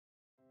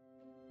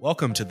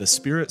Welcome to the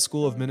Spirit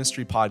School of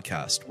Ministry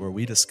podcast, where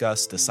we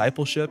discuss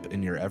discipleship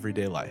in your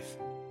everyday life.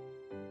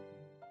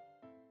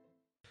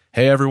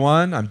 Hey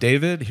everyone, I'm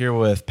David, here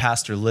with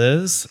Pastor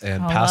Liz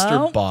and Hello.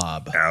 Pastor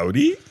Bob.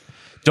 Howdy.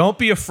 Don't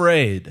be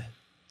afraid.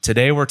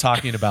 Today we're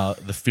talking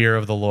about the fear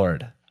of the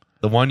Lord,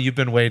 the one you've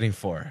been waiting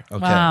for.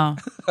 Okay. Wow.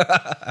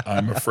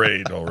 I'm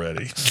afraid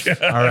already.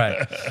 All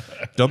right.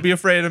 Don't be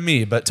afraid of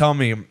me, but tell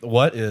me,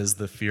 what is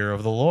the fear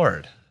of the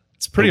Lord?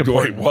 It's pretty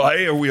important.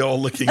 Why are we all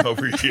looking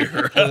over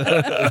here?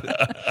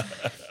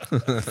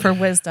 For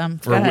wisdom.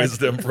 For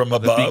wisdom from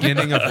above.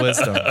 Beginning of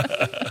wisdom.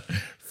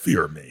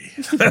 Fear me.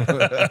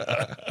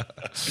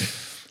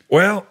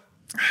 Well,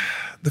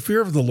 the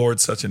fear of the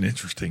Lord's such an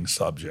interesting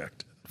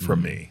subject for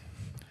me.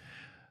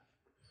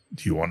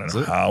 Do you want to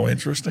know how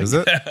interesting? Is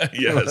it?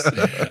 Yes.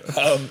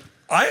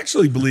 I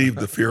actually believe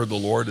the fear of the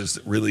Lord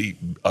is really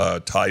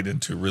tied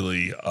into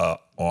really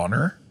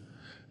honor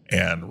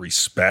and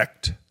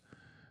respect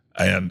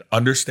and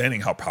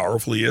understanding how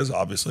powerful he is,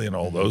 obviously, and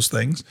all those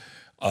things.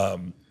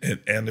 And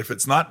if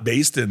it's not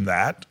based in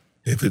that,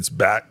 if it's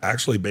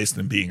actually based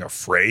in being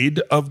afraid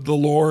of the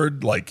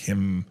Lord, like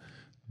him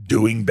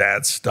doing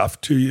bad stuff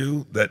to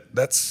you,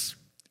 that's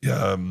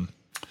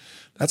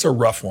a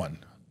rough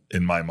one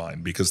in my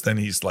mind, because then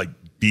he's like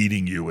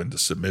beating you into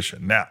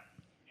submission. Now,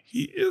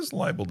 he is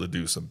liable to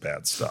do some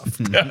bad stuff.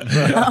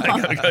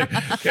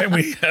 Can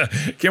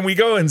we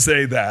go and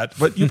say that?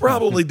 But you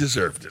probably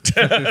deserved it.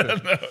 No,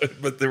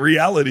 but the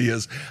reality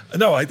is,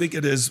 no, I think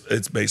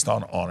it's based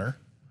on honor.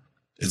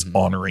 It's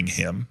honoring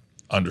him,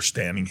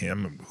 understanding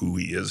him, who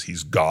he is.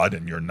 He's God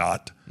and you're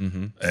not.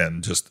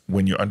 And just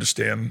when you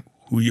understand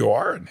who you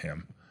are in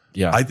him,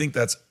 I think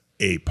that's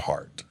a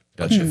part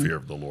of the fear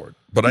of the Lord.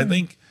 But I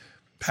think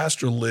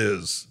Pastor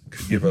Liz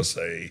could give us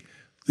a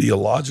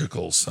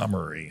theological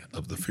summary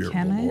of the fear of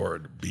the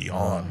Lord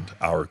beyond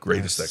our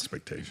greatest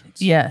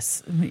expectations.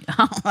 Yes.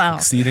 Wow.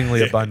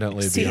 Exceedingly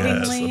abundantly beyond.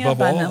 Exceedingly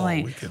above all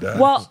abundantly. we could ask.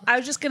 Well, I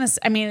was just going to say,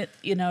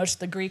 it's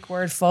the Greek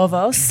word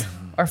phobos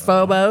or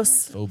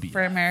phobos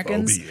for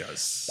Americans,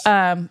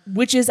 Phobias.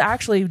 which is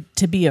actually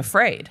to be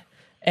afraid.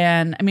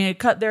 And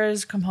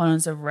there's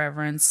components of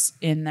reverence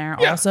in there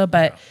also,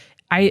 but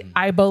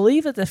I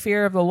believe that the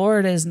fear of the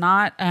Lord is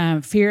not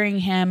fearing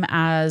him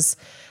as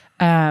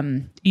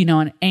an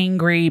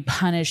angry,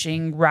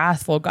 punishing,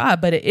 wrathful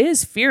God, but it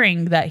is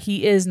fearing that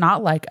he is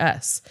not like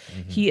us.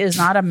 He is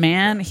not a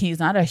man. He's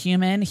not a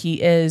human. He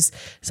is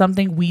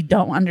something we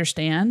don't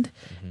understand.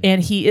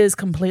 And he is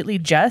completely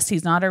just.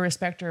 He's not a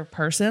respecter of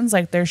persons.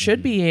 Like there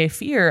should be a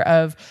fear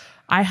of,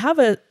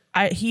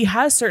 he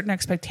has certain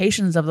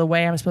expectations of the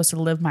way I'm supposed to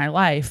live my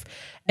life.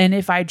 And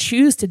if I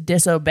choose to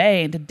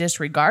disobey and to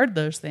disregard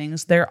those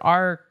things, there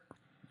are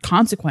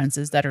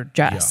consequences that are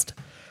just.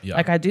 Yeah.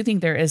 Like I do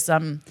think there is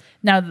some.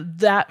 Now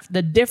that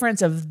the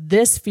difference of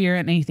this fear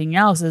and anything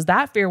else is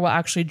that fear will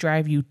actually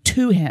drive you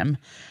to him,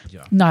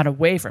 not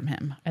away from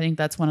him. I think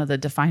that's one of the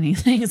defining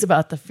things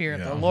about the fear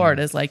of the Lord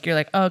is like, you're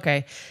like,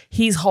 okay,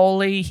 he's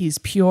holy, he's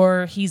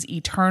pure, he's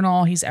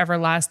eternal, he's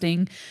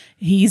everlasting.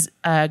 He's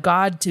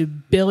God to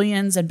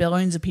billions and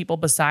billions of people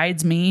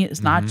besides me.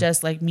 It's not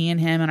just like me and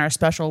him and our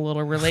special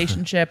little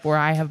relationship where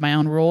I have my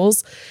own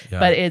rules,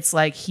 but it's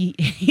like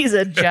he's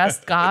a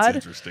just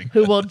God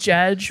who will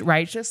judge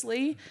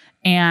righteously.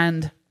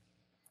 And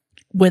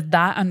with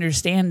that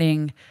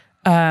understanding,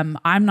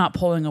 I'm not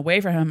pulling away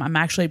from him. I'm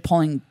actually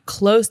pulling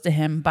close to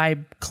him by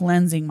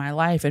cleansing my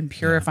life and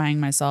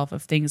purifying myself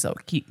of things that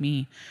will keep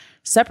me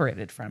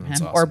separated from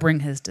him or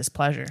bring his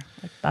displeasure.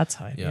 Like that's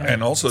how I do it.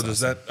 And also,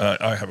 does that?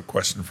 I have a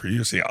question for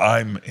you. See,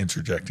 I'm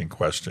interjecting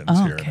questions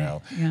here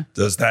now. Yeah.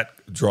 Does that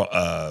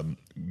draw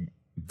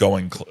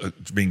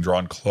being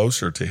drawn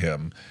closer to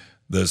him?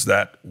 Does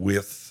that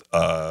with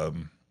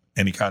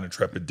any kind of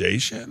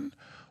trepidation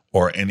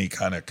or any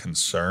kind of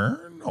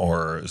concern,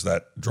 or is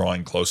that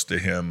drawing close to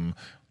him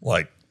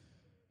like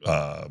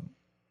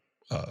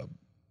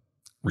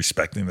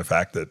respecting the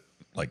fact that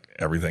like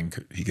everything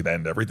he could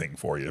end everything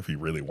for you if he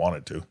really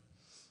wanted to?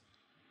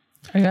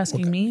 Are you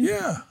asking me?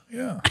 Yeah.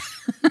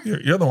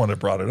 You're the one that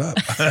brought it up.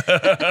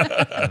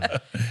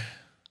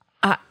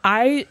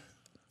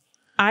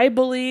 I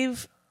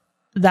believe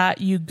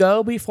that you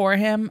go before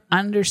him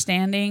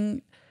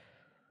understanding.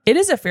 It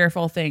is a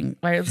fearful thing.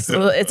 Right?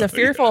 So it's a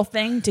fearful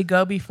thing to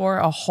go before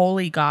a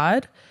holy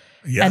God.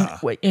 Yeah.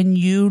 And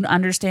you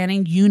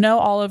understanding,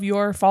 all of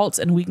your faults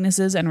and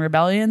weaknesses and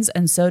rebellions,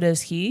 and so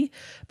does he.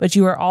 But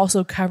you are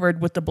also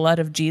covered with the blood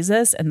of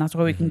Jesus, and that's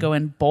why we can go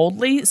in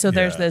boldly. So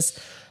there's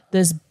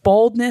this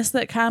boldness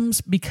that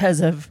comes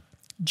because of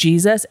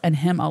Jesus and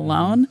him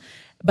alone,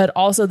 but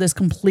also this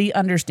complete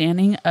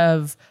understanding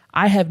of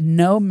I have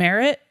no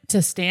merit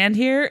to stand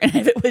here, and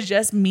if it was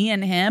just me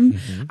and him,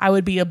 I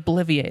would be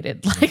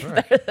obliviated.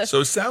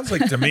 So it sounds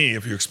like to me,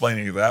 if you're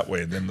explaining it that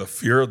way, then the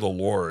fear of the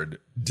Lord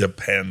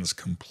depends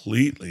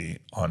completely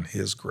on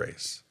his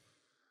grace.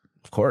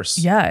 Of course.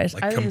 Yeah,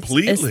 Like I think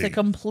completely. it's the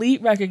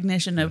complete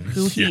recognition of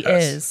who he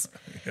Yes. is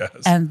Yes.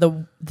 and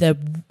the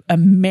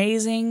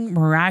amazing,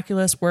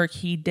 miraculous work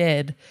he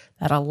did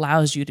that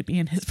allows you to be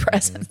in his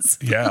presence.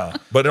 Yeah.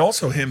 But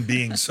also him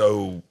being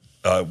so,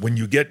 when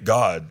you get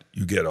God,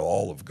 you get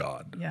all of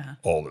God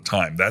all the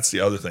time. That's the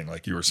other thing.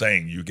 Like you were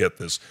saying, you get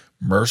this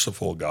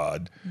merciful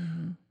God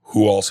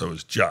who also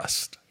is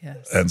just.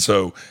 Yes. And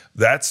so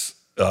that's,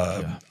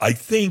 I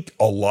think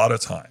a lot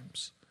of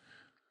times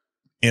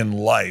in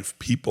life,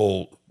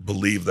 people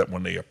believe that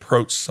when they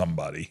approach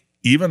somebody,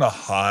 even a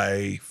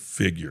high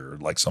figure,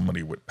 like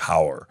somebody with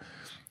power,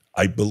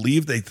 I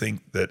believe they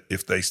think that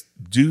if they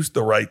do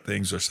the right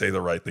things or say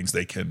the right things,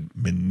 they can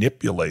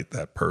manipulate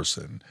that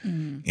person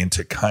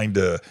into kind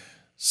of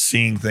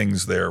seeing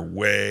things their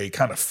way,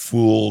 kind of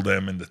fool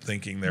them into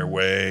thinking their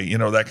way,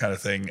 that kind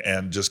of thing,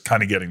 and just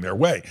kind of getting their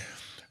way.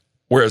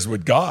 Whereas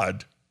with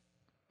God,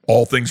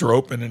 all things are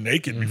open and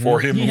naked before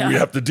him and we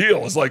have to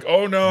deal. It's like,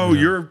 oh no,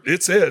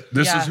 it's it.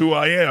 This is who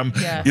I am.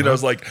 Yeah.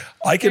 It's like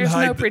I can There's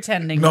hide no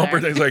pretending. No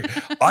pretending. It's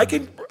like I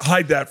can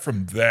hide that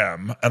from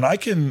them and I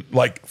can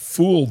like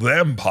fool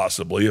them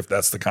possibly if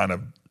that's the kind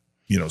of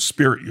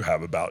spirit you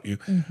have about you.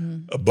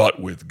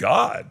 But with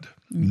God,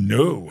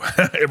 no,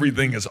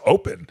 everything is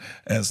open.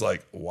 And it's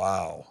like,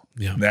 wow.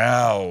 Yeah.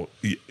 Now,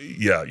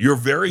 you're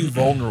very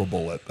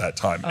vulnerable at that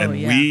time.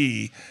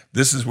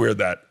 This is where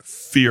that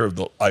fear of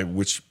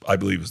which I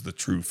believe is the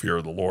true fear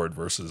of the Lord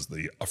versus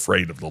the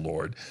afraid of the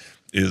Lord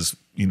is,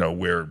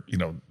 where,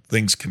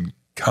 things can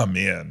come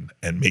in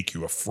and make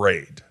you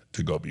afraid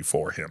to go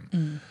before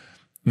him.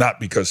 Not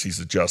because he's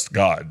a just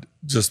God,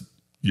 just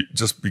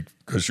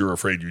because you're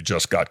afraid you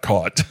just got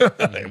caught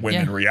when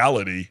in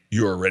reality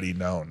you're already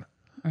known.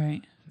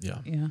 Right. Yeah.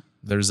 Yeah.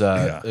 There's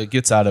it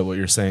gets out at what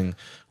you're saying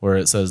where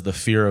it says the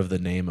fear of the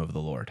name of the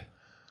Lord,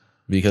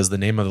 because the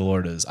name of the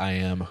Lord is I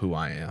am who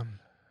I am.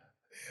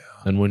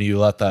 Yeah. And when you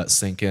let that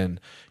sink in,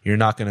 you're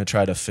not going to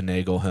try to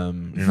finagle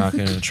him. You're not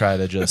going to try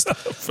to just,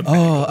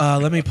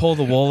 let me pull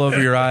the wool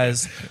over your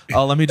eyes.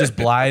 Oh, let me just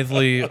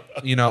blithely,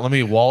 let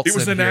me waltz in. It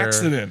was an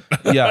accident.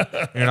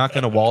 Yeah. You're not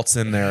going to waltz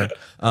in there.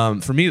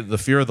 For me, the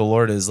fear of the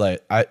Lord is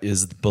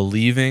is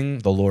believing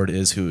the Lord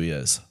is who he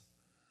is.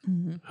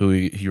 Who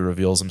he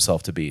reveals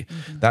himself to be.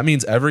 That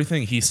means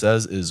everything he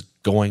says is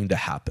going to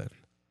happen.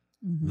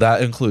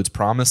 That includes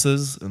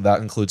promises and that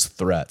includes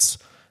threats.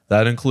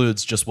 That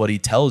includes just what he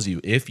tells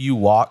you. If you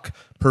walk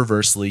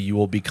perversely, you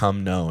will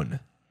become known.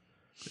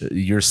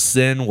 Your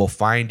sin will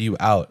find you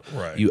out.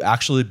 Right. You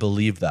actually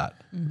believe that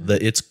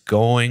it's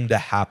going to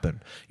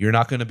happen. You're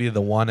not going to be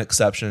the one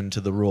exception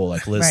to the rule.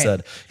 Like Liz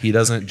said, he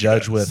doesn't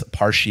judge with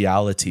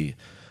partiality.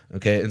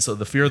 Okay, and so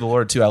the fear of the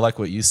Lord too. I like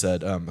what you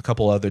said. A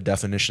couple other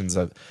definitions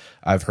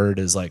I've heard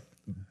is like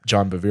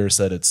John Bevere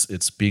said.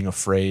 It's being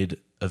afraid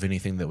of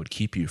anything that would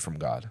keep you from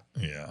God.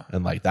 Yeah,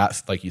 and like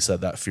that, like you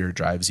said, that fear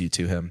drives you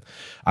to him.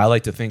 I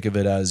like to think of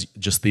it as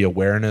just the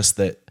awareness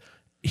that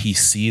he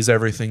sees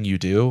everything you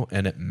do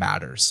and it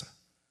matters.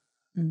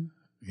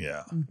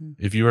 Yeah.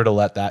 If you were to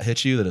let that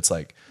hit you, that it's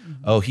like,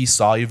 oh, he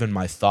saw even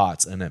my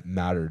thoughts and it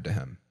mattered to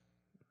him.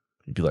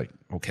 You'd be like,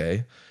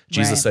 okay.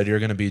 Jesus said you're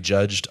going to be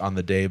judged on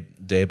the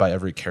day by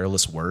every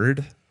careless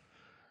word.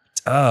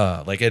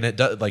 And it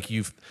does,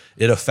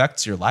 it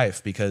affects your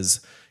life because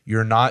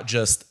you're not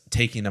just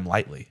taking him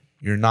lightly.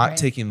 You're not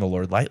taking the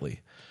Lord lightly.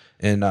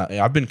 And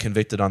I've been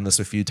convicted on this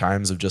a few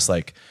times of just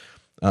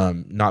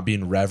not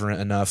being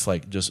reverent enough,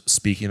 like just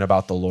speaking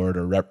about the Lord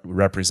or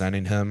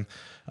representing him.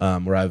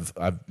 Where I've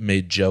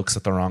made jokes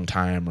at the wrong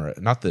time, or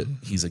not that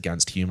he's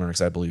against humor,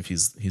 because I believe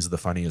he's the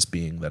funniest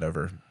being that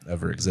ever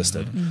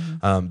existed.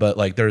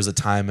 But there's a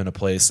time and a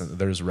place, and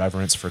there's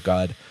reverence for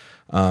God,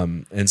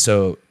 and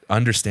so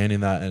understanding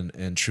that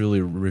and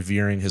truly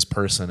revering his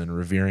person and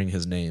revering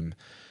his name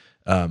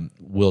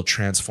will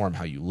transform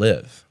how you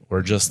live.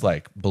 Or just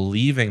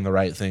believing the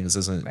right things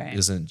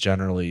isn't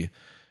generally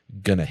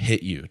gonna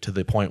hit you to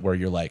the point where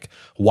you're like,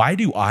 why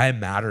do I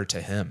matter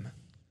to him?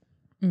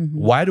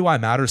 Why do I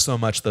matter so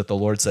much that the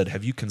Lord said,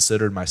 have you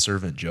considered my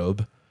servant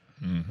Job?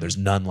 There's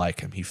none like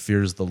him. He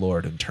fears the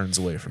Lord and turns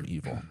away from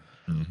evil.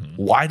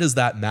 Why does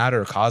that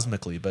matter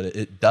cosmically? But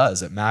it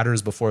does. It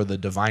matters before the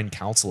divine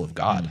counsel of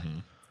God.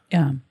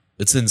 Yeah.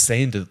 It's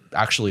insane to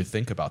actually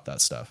think about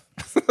that stuff.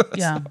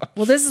 Yeah.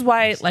 Well, this is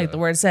why, the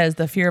word says,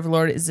 the fear of the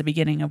Lord is the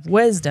beginning of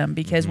wisdom,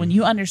 because when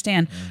you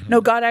understand,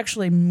 no, God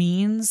actually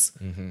means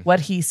what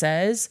he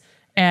says,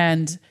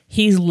 and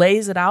he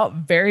lays it out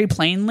very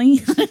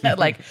plainly,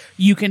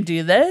 you can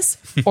do this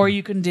or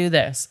you can do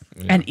this.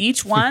 Yeah. And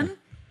each one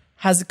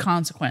has a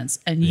consequence,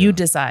 and you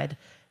decide.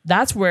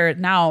 That's where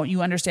now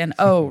you understand,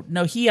 oh,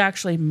 no, he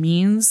actually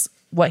means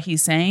what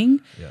he's saying.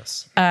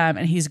 Yes. And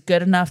he's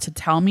good enough to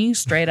tell me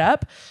straight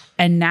up.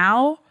 And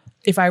now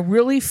if I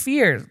really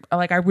fear,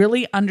 I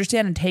really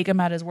understand and take him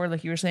at his word,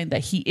 like you were saying,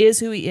 that he is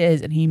who he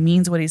is and he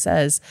means what he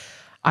says,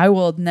 I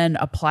will then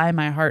apply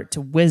my heart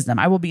to wisdom.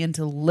 I will begin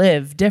to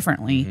live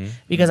differently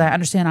because I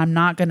understand I'm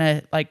not going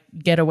to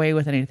get away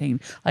with anything.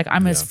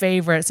 I'm his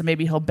favorite, so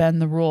maybe he'll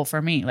bend the rule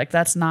for me.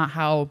 That's not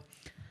how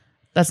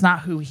That's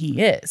not who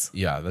he is.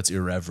 Yeah, that's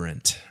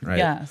irreverent, right?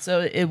 Yeah.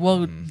 So it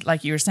will,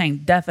 like you were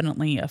saying,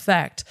 definitely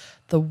affect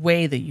the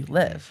way that you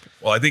live.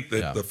 Well, I think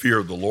that the fear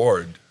of the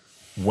Lord,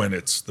 when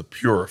it's the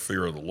pure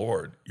fear of the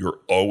Lord, you're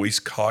always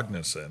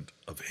cognizant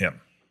of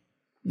him.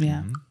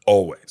 Yeah.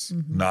 Always.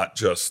 Not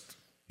just,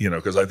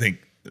 because I think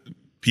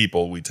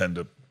people, we tend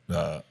to,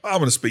 I'm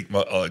going to speak,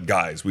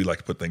 guys, we like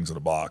to put things in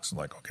a box and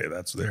like, okay,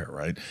 that's there,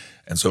 right?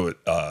 And so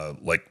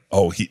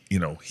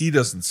he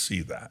doesn't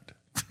see that.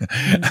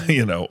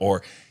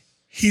 Or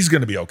he's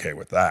going to be okay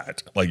with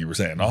that. Like you were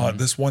saying,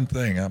 this one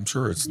thing, I'm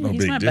sure it's no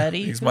big deal.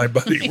 Buddy. He's my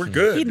buddy. We're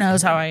good. He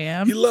knows how I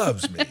am. He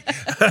loves me.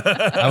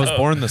 I was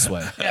born this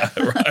way.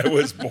 I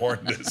was born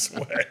this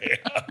way.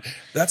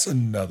 That's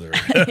another.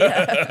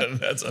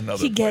 That's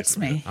another. He gets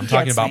me. I'm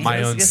talking about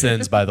my own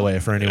sins, by the way,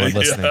 for anyone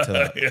listening to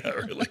that. Yeah,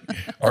 really.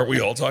 Aren't we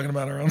all talking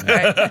about our own?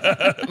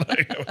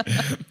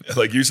 Right.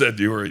 like you said,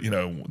 you were,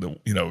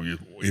 you're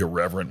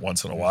irreverent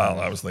once in a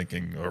while. I was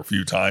thinking, or a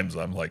few times,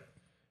 I'm like,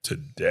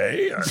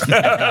 today?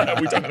 Are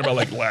we talking about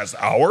like last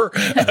hour?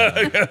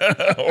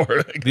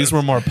 These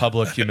were more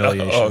public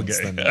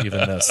humiliations than even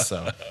this.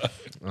 So,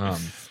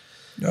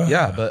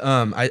 but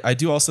I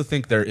do also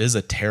think there is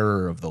a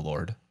terror of the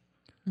Lord.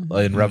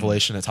 In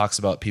Revelation, it talks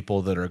about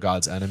people that are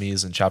God's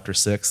enemies in chapter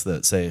 6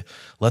 that say,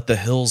 let the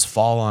hills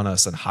fall on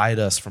us and hide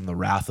us from the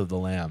wrath of the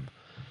Lamb.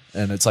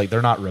 And it's like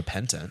they're not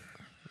repentant.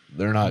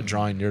 They're not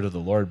drawing near to the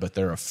Lord, but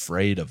they're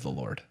afraid of the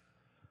Lord.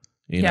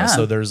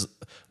 So there's,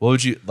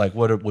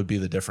 what would be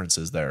the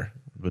differences there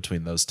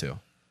between those two?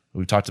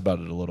 We've talked about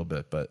it a little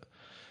bit, but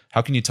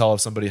how can you tell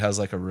if somebody has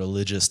like a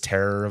religious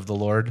terror of the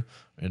Lord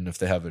and if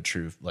they have a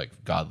true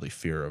like godly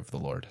fear of the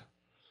Lord?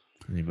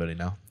 Anybody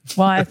know?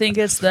 Well, I think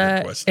it's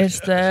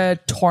the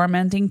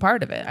tormenting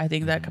part of it. I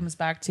think that comes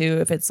back to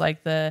if it's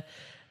like the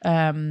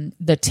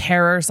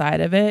terror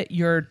side of it,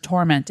 you're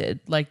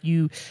tormented, like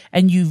you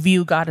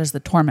view God as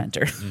the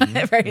tormentor,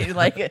 right?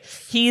 Like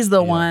he's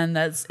the one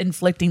that's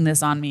inflicting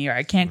this on me, or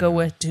I can't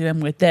go to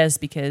him with this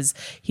because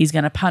he's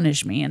going to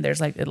punish me. And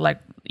there's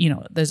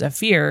there's a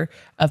fear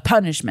of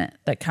punishment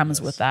that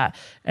comes with that.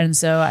 And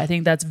so I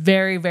think that's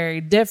very,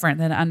 very different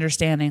than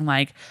understanding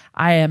like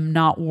I am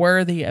not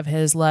worthy of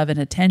his love and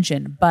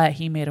attention, but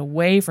he made a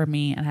way for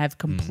me and I have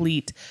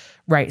complete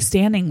right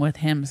standing with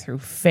him through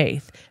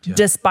faith.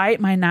 Despite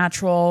my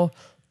natural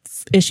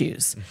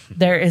issues,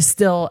 there is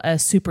still a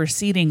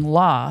superseding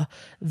law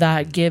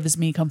that gives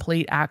me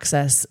complete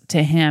access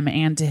to him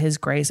and to his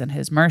grace and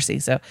his mercy.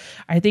 So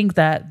I think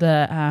that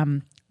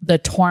the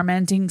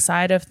tormenting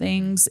side of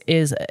things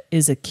is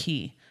a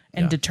key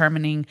in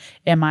determining,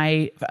 am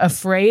I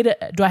afraid?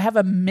 Do I have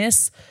a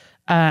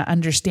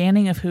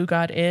understanding of who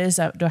God is?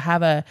 Do I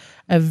have a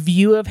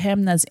view of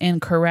him that's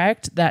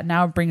incorrect that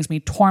now brings me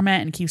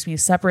torment and keeps me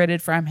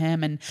separated from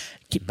him, and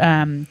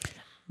I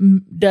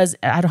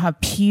don't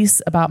have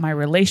peace about my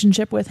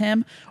relationship with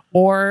him?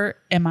 Or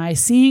am I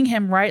seeing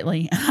him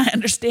rightly and I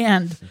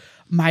understand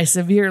my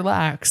severe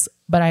lacks,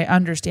 but I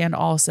understand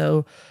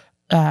also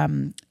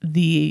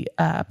the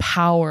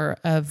power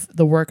of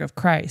the work of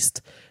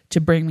Christ to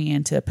bring me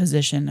into a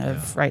position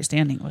of right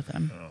standing with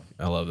him?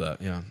 I love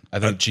that. Yeah. I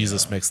think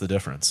Jesus makes the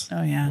difference.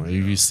 Oh, yeah. Whether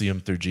you see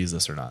him through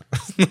Jesus or not.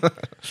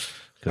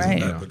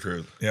 Right. That's the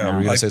truth. Yeah.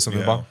 Were you going to say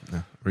something about?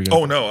 Yeah.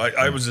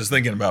 I was just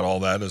thinking about all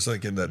that. I was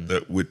thinking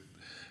that with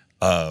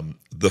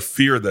the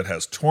fear that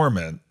has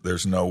torment,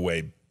 there's no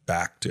way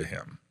back to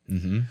him.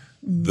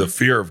 The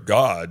fear of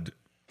God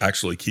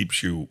actually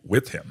keeps you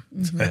with him.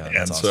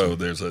 And so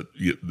there's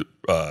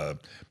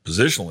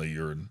positionally,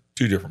 you're in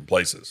two different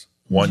places.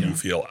 One, you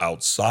feel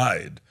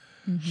outside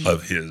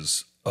of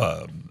his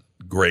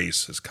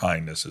grace, his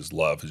kindness, his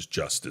love, his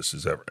justice,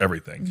 his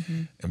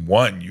everything. And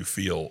one, you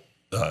feel,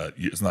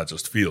 it's not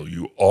just feel,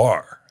 you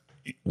are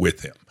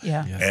with him.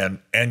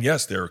 And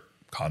yes,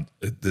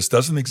 this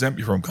doesn't exempt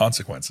you from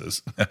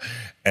consequences.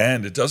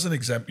 And it doesn't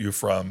exempt you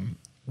from,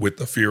 with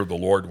the fear of the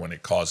Lord, when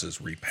it causes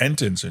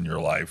repentance in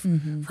your life,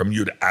 from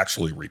you to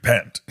actually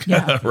repent.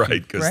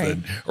 Right?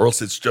 Then, or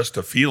else it's just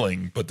a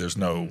feeling, but there's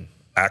no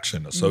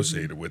action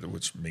associated with it,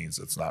 which means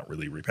it's not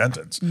really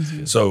repentance.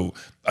 So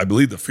I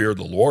believe the fear of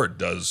the Lord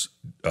does,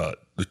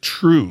 the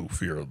true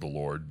fear of the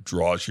Lord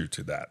draws you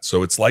to that.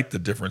 So it's like the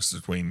difference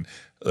between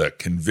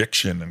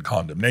conviction and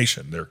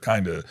condemnation. They're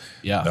kind of,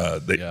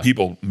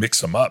 people mix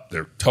them up.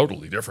 They're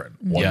totally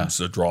different. One's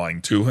a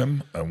drawing to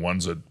him and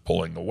one's a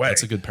pulling away.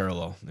 That's a good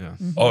parallel. Yeah.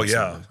 Oh,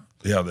 yeah.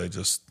 Yeah, they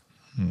just...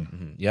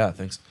 Yeah,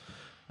 thanks.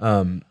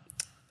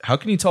 How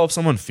can you tell if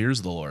someone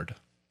fears the Lord?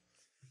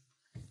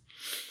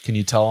 Can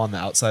you tell on the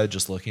outside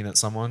just looking at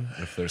someone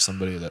if there's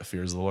somebody that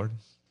fears the Lord?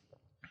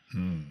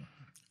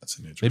 That's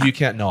an interesting. Maybe you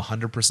can't know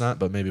 100%,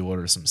 but maybe what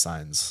are some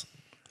signs?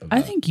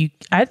 I think you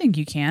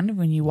can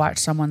when you watch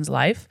someone's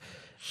life.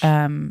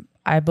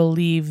 I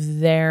believe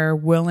their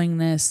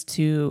willingness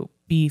to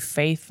be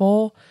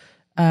faithful.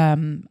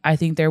 I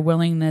think their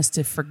willingness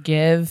to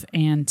forgive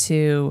and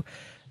to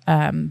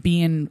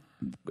be in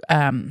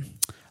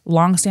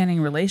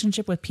long-standing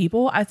relationship with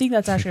people, I think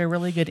that's actually a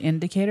really good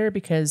indicator,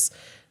 because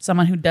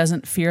someone who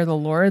doesn't fear the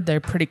Lord, they're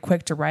pretty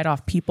quick to write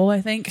off people,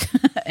 I think,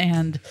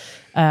 and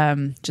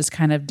just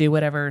kind of do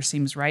whatever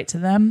seems right to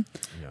them.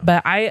 Yeah.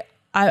 But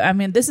I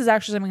mean, this is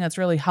actually something that's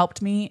really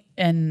helped me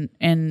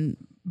in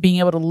being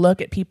able to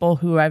look at people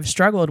who I've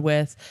struggled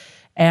with,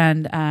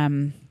 and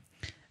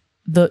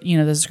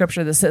the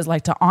scripture that says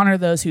like to honor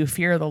those who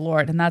fear the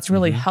Lord. And that's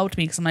really helped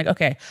me, because I'm like,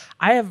 okay,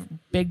 I have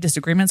big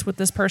disagreements with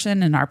this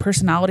person and our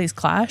personalities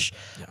clash,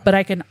 but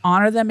I can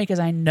honor them because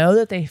I know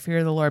that they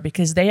fear the Lord,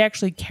 because they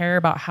actually care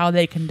about how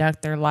they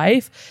conduct their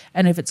life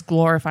and if it's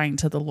glorifying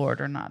to the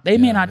Lord or not. They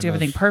may not do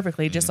everything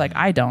perfectly, just like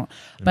I don't,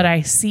 but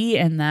I see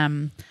in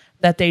them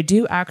that they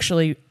do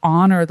actually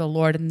honor the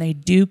Lord, and they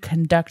do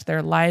conduct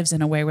their lives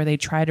in a way where they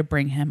try to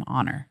bring him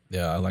honor.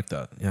 Yeah, I like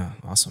that. Yeah,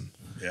 awesome.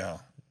 Yeah.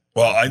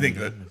 Well, I think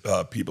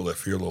that people that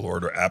fear the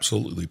Lord are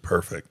absolutely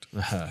perfect,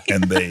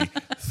 and they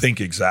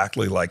think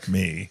exactly like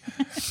me,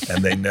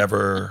 and they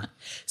never.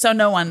 So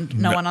no one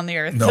on the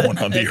earth. No one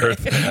on the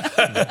earth.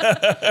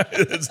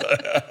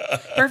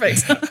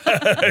 Perfect.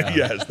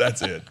 Yes,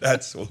 that's it.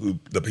 That's who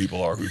the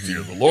people are who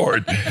fear the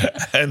Lord,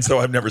 and so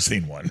I've never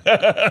seen one.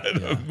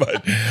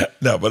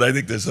 But I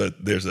think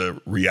there's a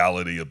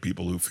reality of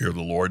people who fear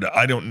the Lord.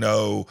 I don't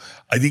know.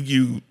 I think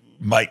you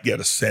might get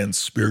a sense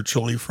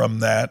spiritually from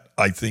that.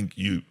 I think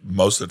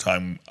most of the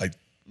time,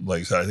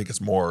 like I said, I think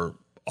it's more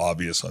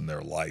obvious on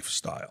their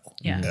lifestyle,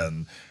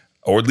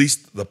 or at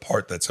least the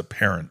part that's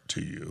apparent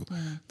to you,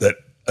 that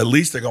at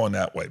least they're going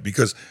that way.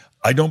 Because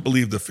I don't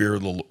believe if you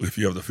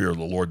have the fear of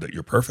the Lord, that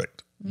you're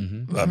perfect.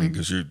 I mean,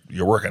 because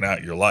you're working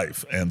out your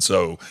life, and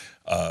so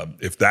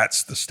if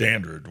that's the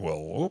standard, well,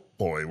 oh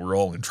boy, we're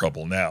all in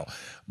trouble now.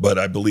 But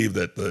I believe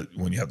that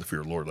when you have the fear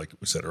of the Lord, like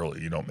we said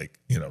earlier, you don't make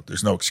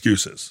there's no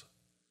excuses.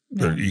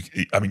 Yeah.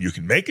 You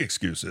can make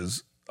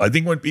excuses. I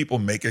think when people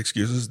make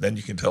excuses, then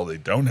you can tell they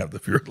don't have the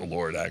fear of the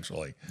Lord,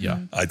 actually.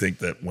 Yeah. I think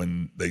that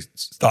when they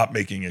stop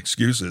making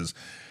excuses,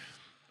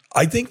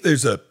 I think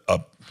there's a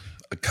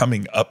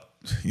coming up,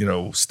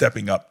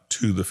 stepping up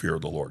to the fear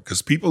of the Lord.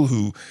 Because people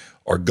who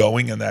are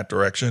going in that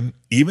direction,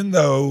 even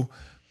though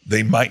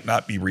they might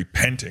not be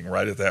repenting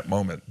right at that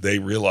moment, they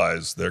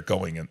realize they're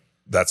going in.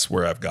 That's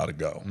where I've got to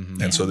go.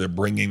 And so they're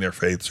bringing their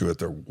faith to it.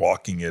 They're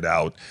walking it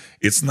out.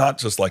 It's not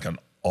just like an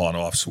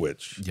on-off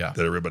switch that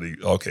everybody,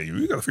 okay,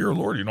 you got to fear the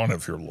Lord, you don't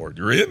have fear of the Lord,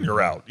 you're in,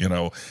 you're out, and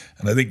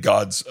I think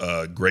God's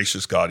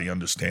gracious God. He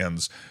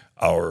understands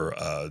our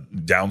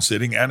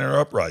downsitting and our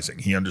uprising.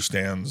 He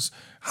understands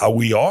how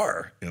we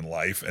are in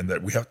life, and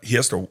that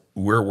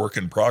we're a work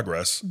in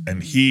progress,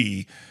 and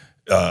he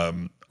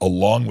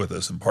along with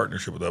us, in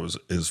partnership with us,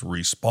 is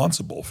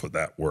responsible for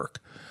that work.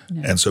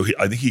 And so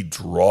I think he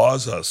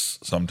draws us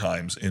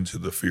sometimes into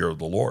the fear of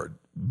the Lord,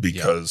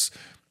 because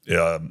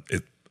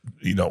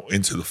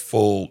into the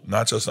full,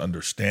 not just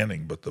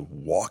understanding, but the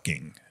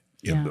walking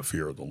in the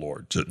fear of the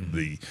Lord,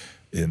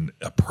 in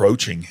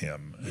approaching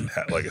him, and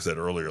like I said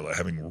earlier, like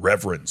having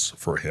reverence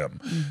for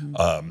him,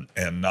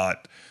 and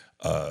not,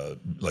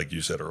 like you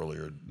said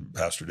earlier,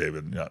 Pastor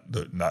David,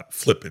 not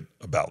flippant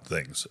about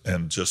things,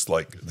 and just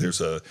like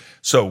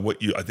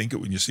I think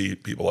when you see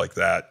people like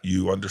that,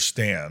 you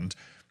understand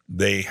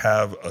they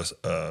have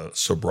a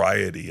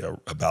sobriety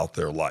about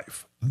their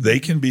life. I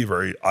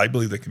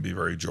believe they can be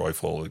very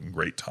joyful and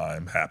great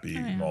time, happy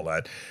and all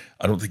that.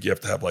 I don't think you have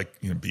to have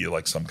be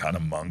like some kind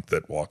of monk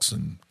that walks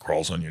and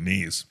crawls on your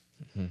knees.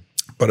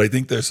 But I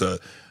think there's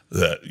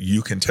that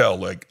you can tell,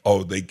 like,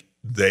 oh, they've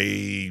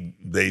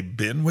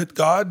been with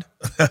God.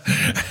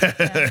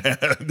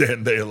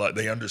 Then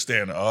they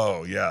understand,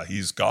 oh yeah,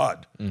 he's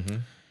God.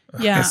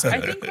 Yeah.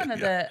 I think one of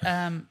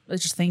the,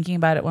 just thinking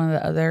about it, one of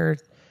the other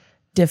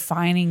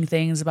defining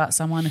things about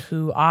someone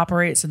who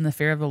operates in the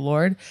fear of the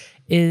Lord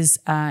is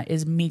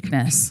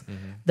meekness.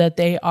 That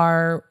they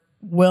are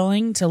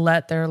willing to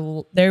let the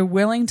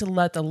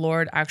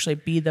Lord actually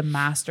be the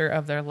master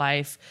of their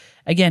life.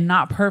 Again,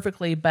 not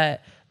perfectly,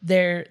 but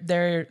they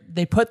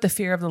put the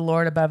fear of the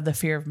Lord above the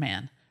fear of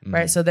man,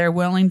 right? So they're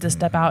willing to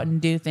step out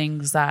and do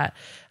things that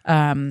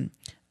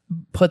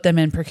put them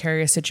in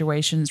precarious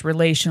situations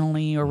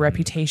relationally or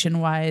reputation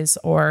wise,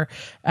 or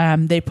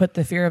they put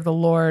the fear of the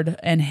Lord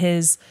and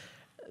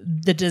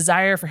the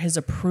desire for his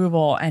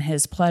approval and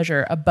his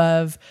pleasure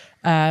above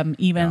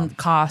even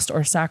cost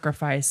or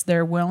sacrifice.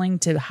 They're willing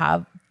to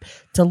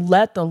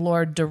let the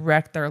Lord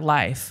direct their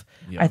life.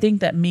 I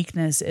think that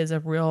meekness is a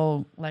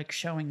real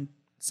showing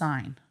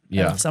sign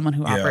of someone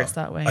who operates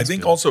that way. I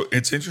think also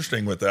it's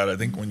interesting with that. I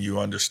think when you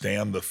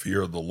understand the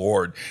fear of the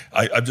Lord,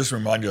 I'm just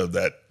reminded of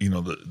that,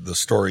 the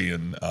story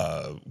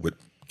with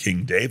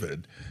King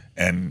David.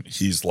 And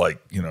he's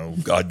like,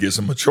 God gives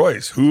him a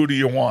choice. Who do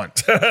you want?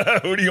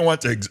 Who do you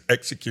want to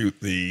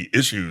execute the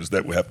issues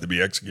that will have to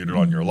be executed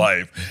on your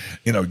life?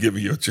 Give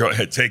you a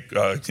choice. Take,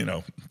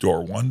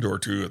 door 1, door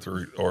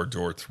 2, or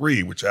door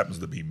 3, which happens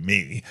to be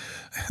me,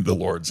 the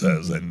Lord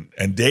says.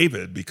 And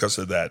David, because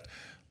of that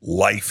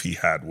life he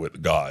had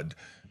with God,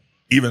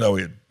 even though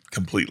he had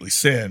completely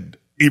sinned,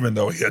 even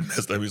though he had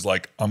messed up, he's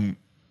like, I'm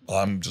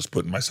I'm just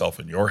putting myself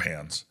in your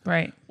hands.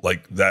 Right.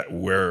 Like that,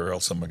 where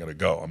else am I going to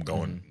go?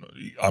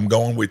 I'm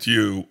going with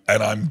you.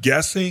 And I'm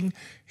guessing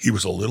he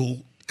was a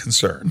little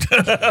concerned,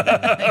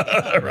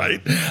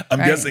 right? I'm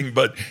guessing,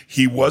 but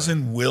he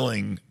wasn't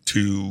willing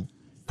to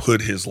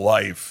put his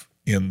life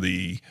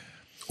the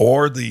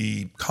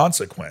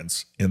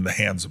consequence in the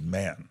hands of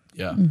man.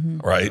 Yeah.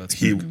 Right.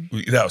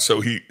 So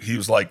he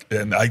was like,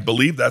 and I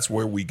believe that's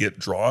where we get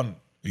drawn,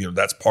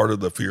 that's part of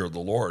the fear of the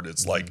Lord.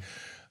 It's like,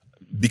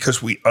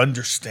 because we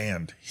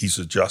understand he's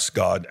a just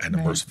God and a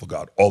merciful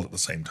God all at the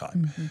same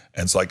time.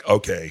 And it's like,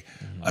 okay,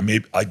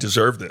 I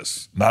deserve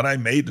this. Not I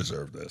may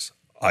deserve this.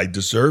 I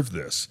deserve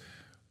this.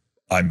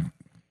 I'm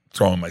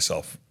throwing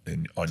myself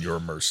on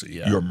your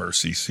mercy, your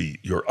mercy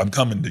seat. I'm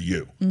coming to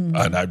you.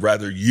 And I'd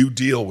rather you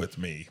deal with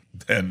me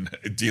than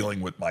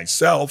dealing with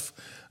myself,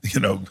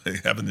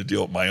 having to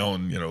deal with my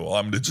own, I'm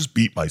going to just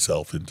beat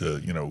myself into,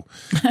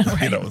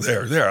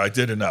 there, I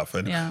did enough.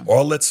 Or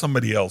I'll let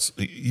somebody else,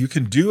 you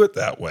can do it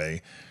that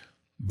way.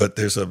 But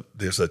there's a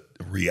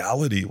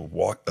reality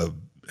of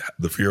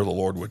the fear of the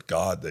Lord with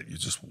God, that you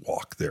just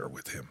walk there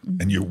with him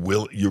and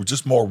you're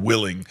just more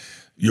willing,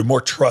 you're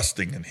more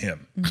trusting in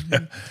him,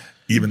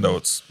 even though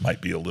it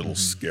might be a little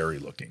scary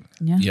looking.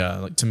 Yeah.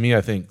 Like to me,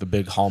 I think the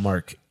big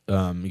hallmark,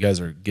 you guys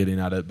are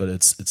getting at it, but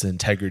it's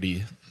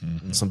integrity.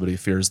 And somebody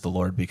fears the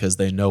Lord because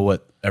they know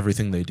what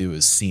everything they do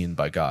is seen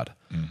by God.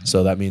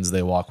 So that means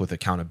they walk with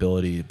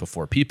accountability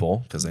before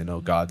people because they know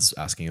God's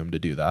asking them to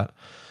do that.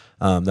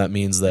 That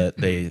means that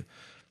they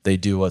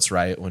do what's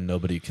right when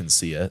nobody can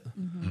see it.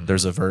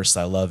 There's a verse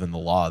I love in the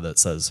law that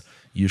says,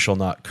 "You shall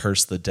not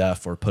curse the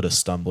deaf or put a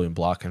stumbling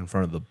block in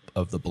front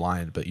of the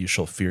blind, but you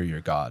shall fear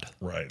your God.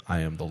 Right.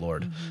 I am the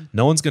Lord."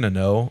 No one's going to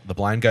know. The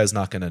blind guy's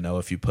not going to know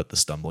if you put the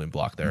stumbling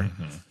block there.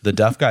 The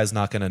deaf guy's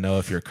not going to know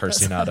if you're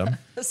cursing at him.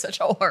 That's such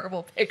a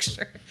horrible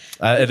picture.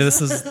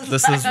 This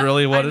is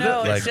really what it is.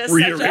 Like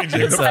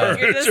rearranging the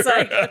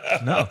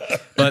furniture. No,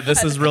 but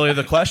this is really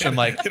the question.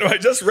 Like, I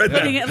just read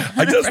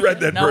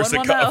that verse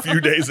a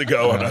few days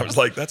ago, and I was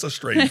like, "That's a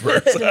strange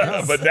verse."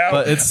 But now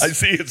I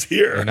see it's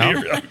here.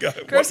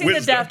 Cursing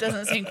the deaf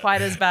doesn't seem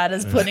quite as bad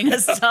as putting a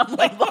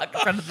stumbling block in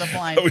front of the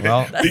blind.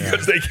 Well,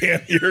 because they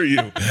can't hear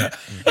you.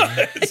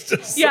 It's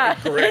just so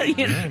great.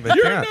 You're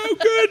no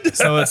good.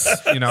 So it's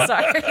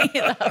sorry.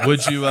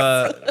 Would you?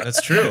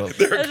 That's true.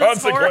 There are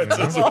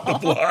consequences of the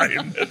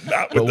blind.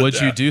 But would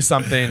you do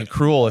something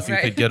cruel if you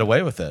could get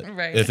away with it?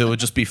 Right. If it would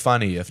just be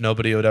funny, if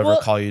nobody would ever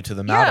call you to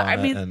the mat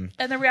on it.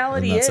 And the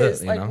reality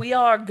is, we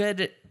all are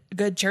good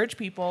church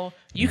people.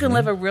 You can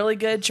live a really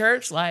good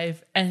church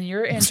life, and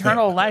your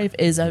internal life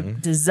is a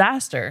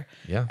disaster.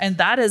 Yeah. And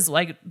that is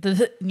like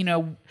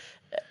and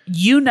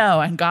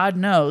God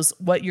knows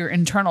what your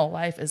internal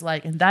life is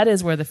like, and that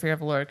is where the fear of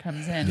the Lord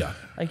comes in. Yeah.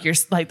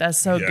 Like that's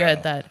so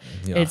good that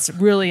it's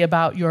really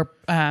about your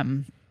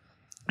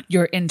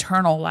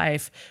internal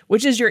life,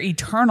 which is your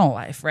eternal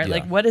life, right? Yeah.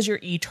 Like, what is your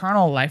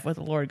eternal life with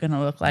the Lord going to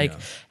look like?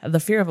 Yeah. The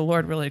fear of the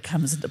Lord really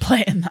comes into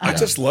play in that. I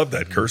just love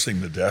that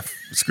cursing the deaf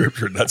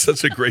scripture. That's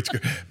such a great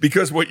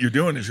because what you're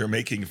doing is you're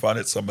making fun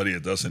at somebody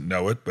that doesn't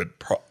know it, but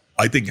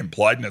I think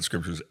implied in that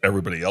scripture is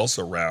everybody else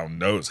around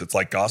knows. It's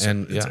like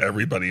gossip. It's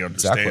everybody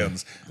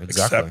understands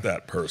except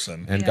that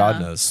person. And God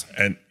knows.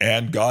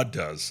 And God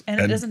does. And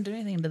it doesn't do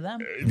anything to them.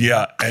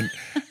 Yeah.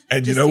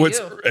 And you know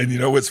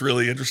what's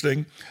really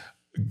interesting?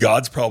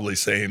 God's probably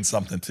saying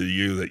something to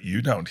you that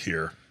you don't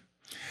hear.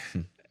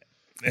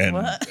 And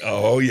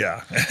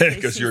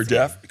because you're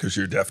deaf. Because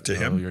you're deaf to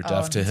him. You're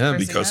deaf to him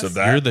because of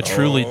that. You're the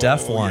truly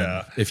deaf one.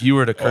 Yeah. If you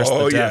were to curse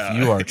the deaf,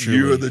 you are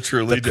truly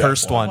the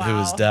cursed one who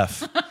is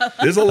deaf.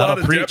 There's a lot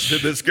of depth to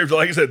this scripture.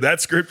 Like I said,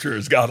 that scripture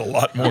has got a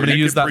lot more. I'm going to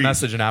use that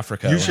message in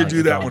Africa. You should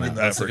do that one in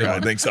Africa. I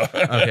think so.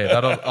 Okay,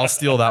 Well, I'll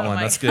steal that one.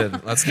 That's good.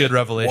 That's good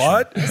revelation.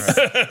 What?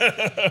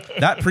 Right.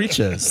 That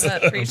preaches.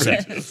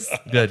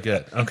 Good.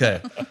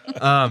 Okay.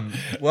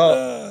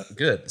 Well,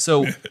 good.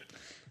 So.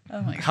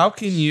 Oh my God. How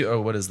can you?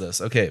 Oh, what is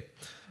this? Okay,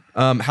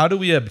 how do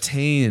we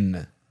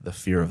obtain the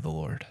fear of the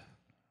Lord?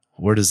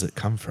 Where does it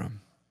come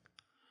from?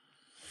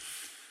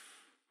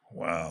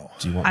 Wow.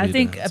 Do you want? I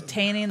think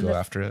obtaining go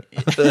after it.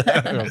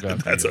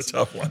 That's a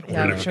tough one.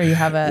 Yeah, I'm sure you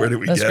have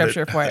a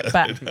scripture for it,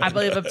 but I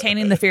believe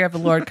obtaining the fear of the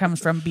Lord comes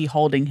from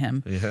beholding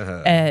Him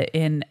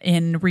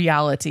in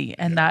reality,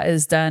 and that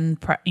is done.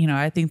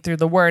 I think through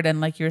the Word, and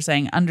like you're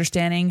saying,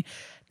 understanding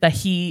that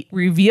He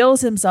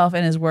reveals Himself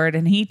in His Word,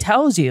 and He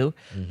tells you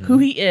who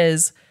He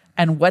is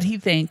and what He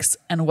thinks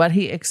and what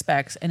He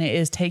expects, and it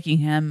is taking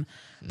Him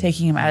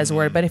at His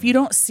word. But if you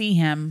don't see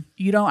Him,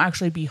 you don't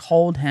actually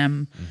behold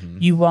Him,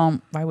 you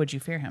won't. Why would you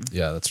fear Him?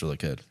 Yeah, that's really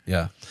good.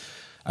 Yeah.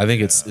 I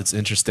think it's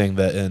interesting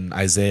that in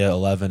Isaiah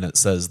 11 it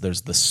says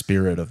there's the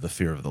spirit of the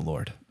fear of the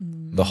Lord.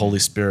 The Holy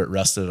Spirit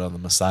rested on the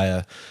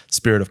Messiah,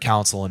 spirit of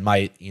counsel and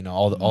might,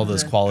 all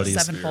those qualities,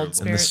 sevenfold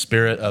spirit. And the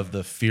spirit of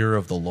the fear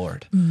of the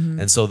Lord.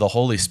 And so the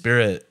Holy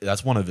Spirit,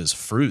 that's one of His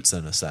fruits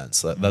in a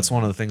sense. That's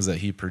one of the things that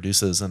He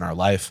produces in our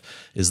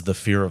life is the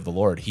fear of the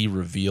Lord. He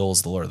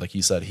reveals the Lord. Like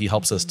you said, He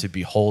helps us to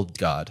behold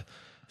God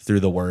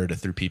through the Word,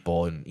 through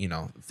people, and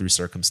through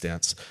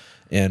circumstance.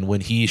 And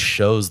when he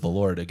shows the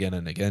Lord again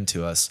and again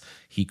to us,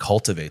 he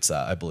cultivates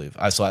that, I believe.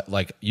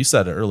 Like you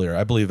said it earlier,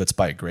 I believe it's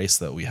by grace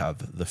that we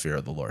have the fear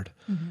of the Lord.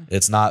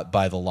 It's not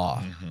by the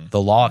law.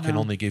 The law can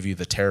only give you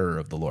the terror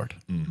of the Lord.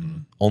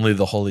 Only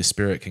the Holy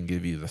Spirit can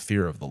give you the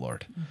fear of the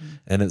Lord.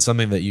 And it's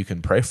something that you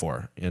can pray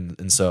for. And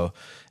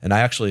I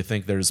actually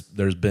think there's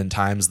been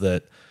times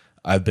that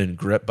I've been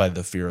gripped by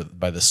the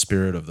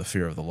spirit of the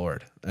fear of the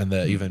Lord, and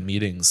that even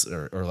meetings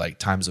or like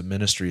times of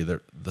ministry,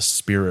 the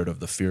spirit of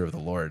the fear of the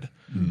Lord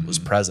was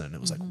present. It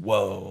was like,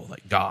 whoa,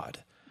 like God.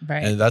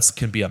 Right. And that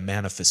can be a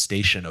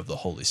manifestation of the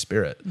Holy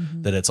Spirit,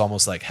 that it's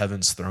almost like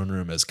heaven's throne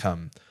room has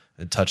come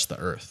and touched the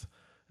earth.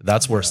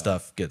 That's where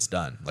stuff gets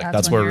done. Like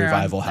that's where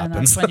revival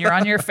happens. That's when you're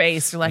on your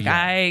face. You're like,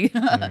 I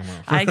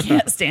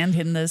can't stand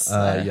in this.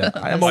 I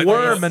am a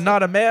worm and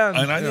not a man.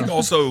 And I think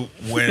also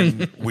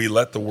when we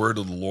let the word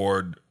of the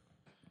Lord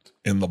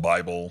in the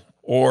Bible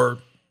or,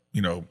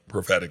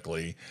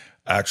 prophetically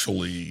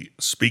actually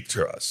speak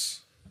to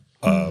us,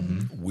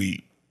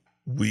 we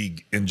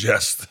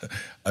ingest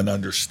an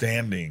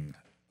understanding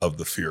of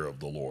the fear of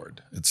the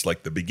Lord. It's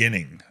like the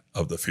beginning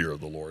of the fear of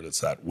the Lord. It's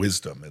that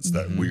wisdom. It's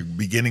that we're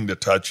beginning to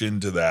touch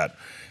into that.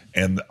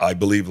 And I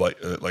believe, like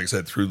I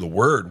said, through the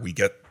word, we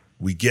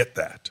get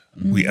that.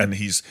 And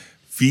he's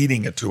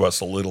feeding it to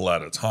us a little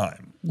at a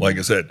time. Like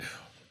I said,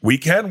 we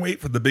can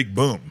wait for the big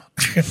boom.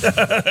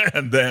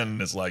 And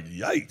then it's like,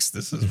 yikes,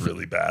 this is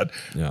really bad.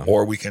 Yeah.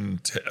 Or we can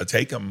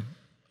take him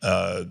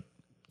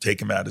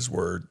at his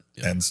word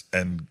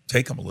and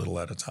take him a little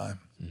at a time.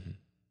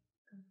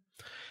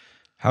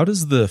 How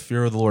does the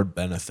fear of the Lord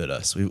benefit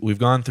us? We've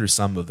gone through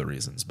some of the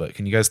reasons, but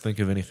can you guys think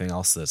of anything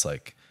else that's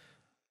like,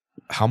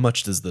 how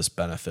much does this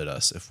benefit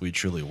us if we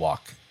truly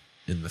walk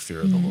in the fear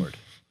of the Lord?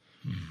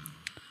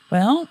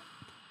 Well,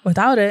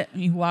 without it,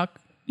 you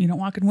don't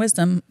walk in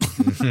wisdom.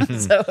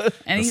 So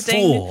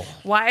anything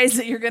wise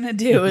that you're going to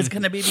do is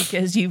going to be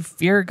because you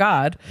fear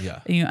God. Yeah.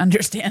 And you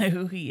understand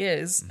who he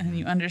is, and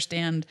you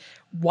understand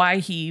why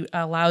he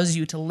allows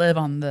you to live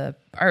on the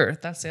earth.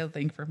 That's the other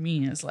thing for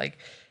me is like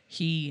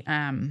he,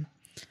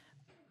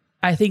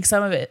 I think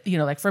some of it,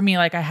 like for me,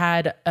 like I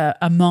had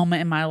a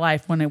moment in my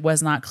life when it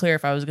was not clear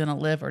if I was going to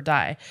live or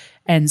die.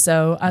 And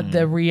so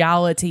the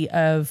reality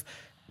of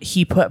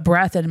he put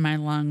breath in my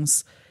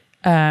lungs,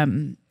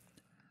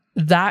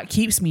 that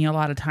keeps me a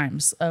lot of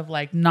times of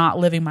like not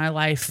living my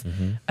life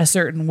a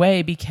certain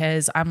way,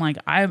 because I'm like,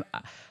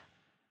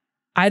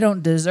 I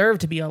don't deserve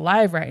to be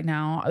alive right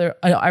now.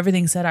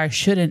 Everything said I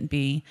shouldn't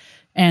be.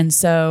 And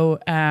so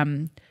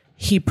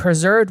he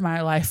preserved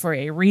my life for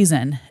a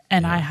reason.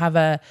 And I have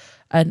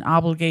an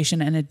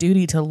obligation and a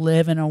duty to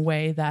live in a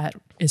way that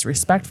is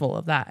respectful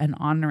of that and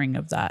honoring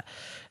of that.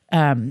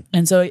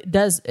 And so it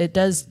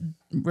does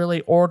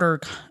really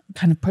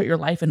kind of put your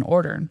life in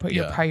order and put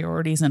your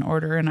priorities in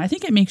order. And I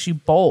think it makes you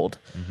bold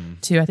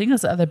too. I think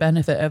that's the other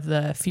benefit of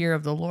the fear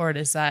of the Lord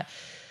is that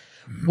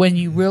when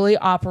you really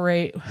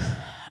operate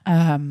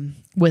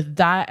with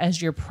that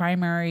as your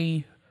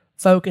primary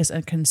focus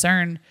and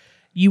concern,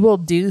 you will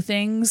do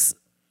things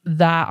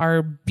that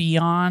are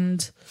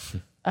beyond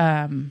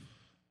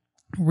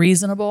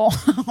reasonable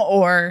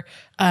or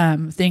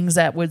things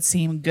that would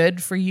seem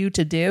good for you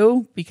to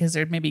do because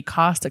there may be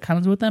cost that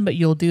comes with them, but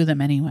you'll do them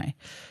anyway.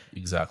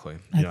 Exactly.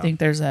 I think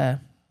there's a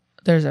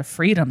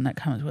freedom that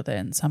comes with it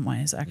in some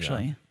ways,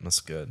 actually. Yeah, that's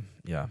good.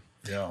 Yeah.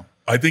 Yeah.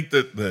 I think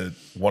that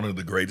one of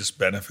the greatest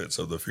benefits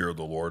of the fear of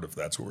the Lord, if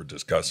that's what we're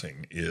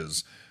discussing,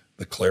 is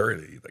the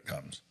clarity that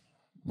comes.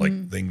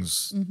 Like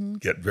things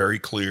get very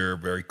clear,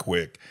 very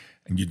quick,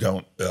 and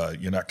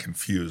you're not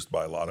confused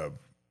by a lot of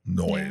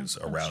noise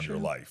around your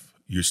life.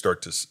 You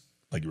start to,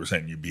 like you were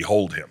saying, you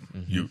behold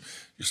him. You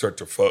start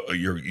to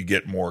you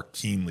get more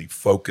keenly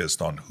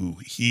focused on who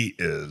he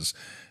is,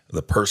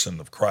 the person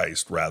of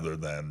Christ, rather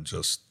than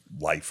just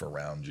life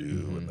around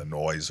you and the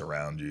noise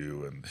around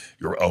you and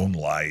your own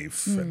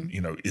life. And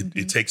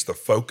it takes the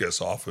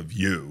focus off of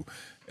you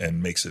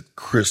and makes it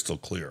crystal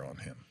clear on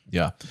him.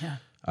 Yeah.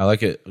 I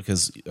like it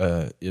because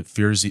it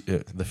fears you,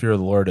 the fear of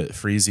the Lord. It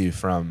frees you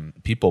from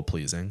people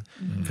pleasing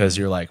because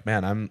you're like,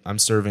 man, I'm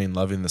serving,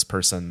 loving this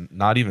person,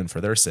 not even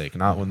for their sake,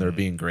 not when they're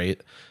being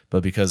great,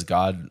 but because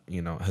God,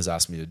 has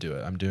asked me to do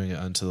it. I'm doing it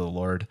unto the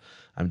Lord.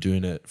 I'm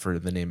doing it for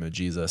the name of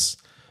Jesus.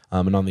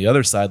 And on the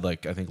other side,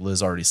 like I think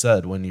Liz already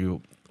said, when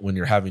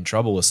you're having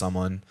trouble with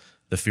someone,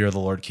 the fear of the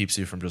Lord keeps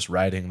you from just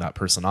writing that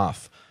person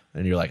off.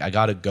 And you're like, I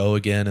got to go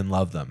again and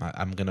love them.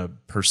 I'm going to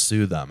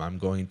pursue them. I'm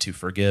going to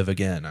forgive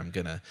again. I'm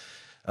going to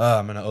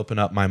open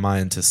up my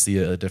mind to see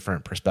a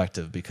different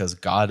perspective because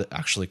God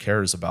actually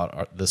cares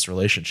about this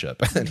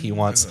relationship. And he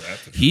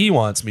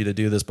wants me to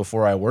do this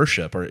before I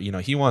worship, or,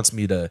 he wants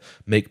me to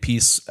make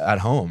peace at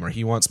home, or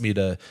he wants me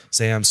to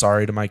say, I'm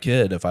sorry to my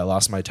kid if I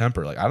lost my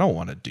temper. Like, I don't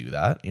want to do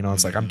that.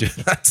 It's like, I'm doing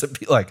that to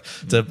be like,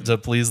 to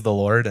please the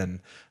Lord. And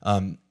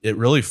it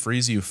really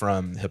frees you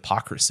from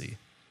hypocrisy.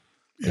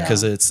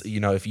 Because it's,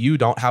 if you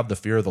don't have the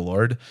fear of the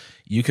Lord,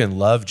 you can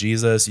love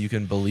Jesus, you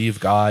can believe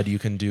God, you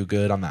can do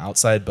good on the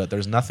outside, but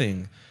there's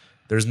nothing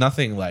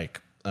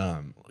like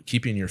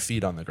keeping your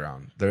feet on the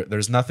ground.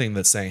 There's nothing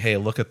that's saying, hey,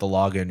 look at the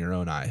log in your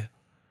own eye.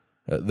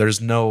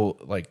 There's no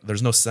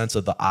sense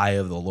of the eye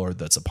of the Lord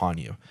that's upon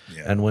you.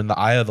 Yeah. And when the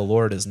eye of the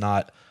Lord is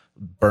not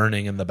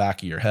burning in the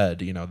back of your head,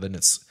 then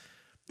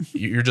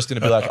you're just going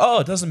to be like, oh,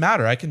 it doesn't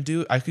matter. I can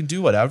do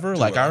whatever.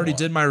 Like I already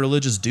did my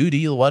religious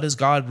duty. What does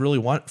God really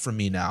want from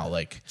me now?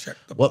 Like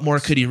what more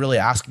could he really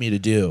ask me to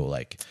do?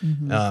 Like,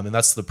 and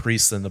that's the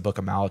priests in the book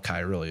of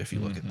Malachi, really, if you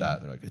look at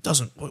that, they're like, it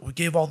doesn't, we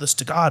gave all this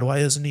to God. Why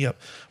isn't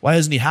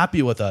he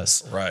happy with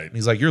us? Right. And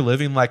he's like, you're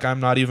living like I'm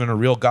not even a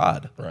real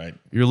God. Right.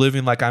 You're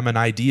living like I'm an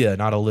idea,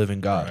 not a living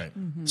God. Right.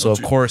 So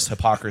of course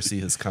hypocrisy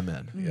has come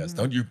in. Yes.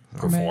 Don't you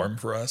perform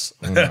for us?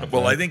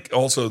 Well, I think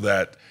also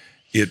that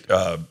it,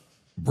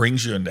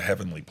 brings you into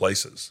heavenly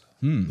places,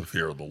 the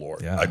fear of the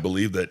Lord. Yeah. I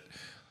believe that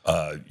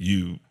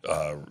you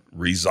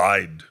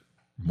reside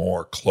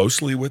more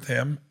closely with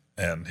him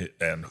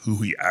and who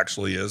he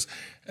actually is.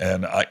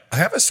 And I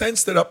have a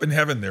sense that up in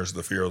heaven, there's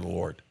the fear of the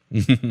Lord.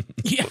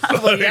 Yeah,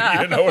 well,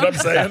 yeah. You know what I'm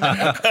saying?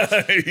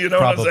 You know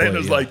Probably, what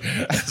I'm saying?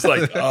 It's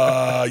like,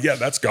 yeah,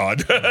 that's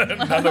God.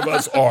 None of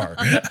us are.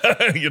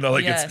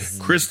 It's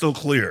crystal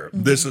clear.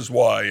 This is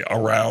why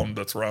around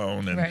the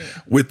throne and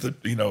with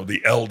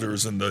the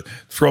elders and the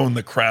throwing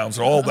the crowns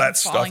and all that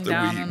stuff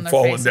that we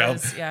falling down.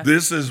 Yeah.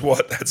 This is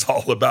what that's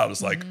all about.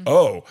 It's like,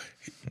 oh,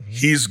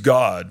 he's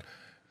God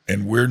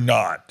and we're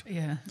not.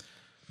 Yeah.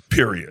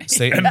 Period.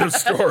 End of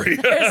story.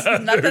 There's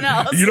nothing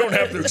else. You don't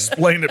have to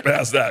explain it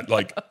past that.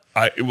 Like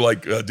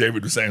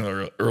David was saying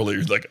earlier,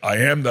 he's like, I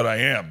am that I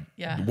am.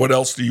 Yeah. What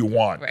else do you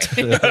want? Right.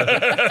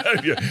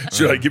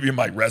 Should I give you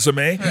my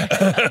resume?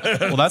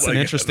 Well, that's an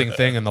interesting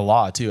thing in the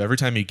law too. Every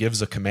time he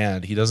gives a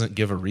command, he doesn't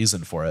give a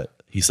reason for it.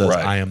 He says,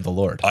 I am the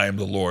Lord. I am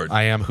the Lord.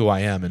 I am who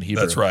I am in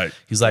Hebrew. That's right.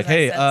 He's like,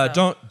 hey,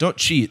 don't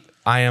cheat.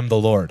 I am the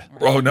Lord.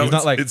 Oh no! He's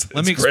not like,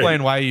 let me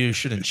explain why you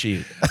shouldn't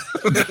cheat.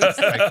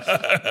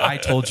 I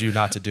told you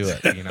not to do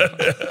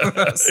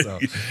it. So,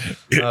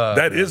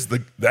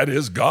 that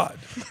is God.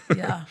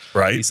 Yeah.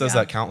 Right. He says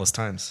that countless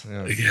times.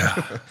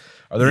 Yeah.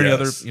 Are there any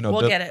other?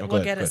 We'll get it.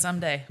 We'll get it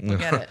someday. We'll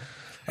get it.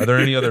 Are there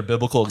any other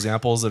biblical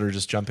examples that are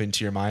just jumping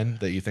to your mind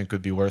that you think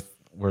would be worth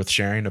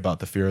sharing about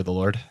the fear of the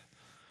Lord?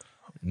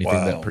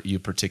 Anything that you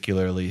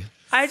particularly?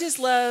 I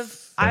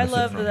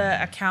love the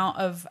account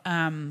of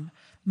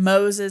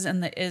Moses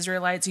and the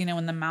Israelites,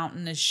 when the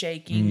mountain is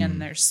shaking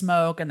and there's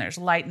smoke and there's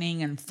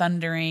lightning and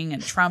thundering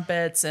and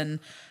trumpets and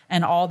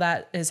all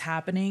that is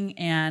happening.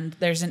 And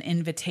there's an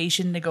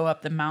invitation to go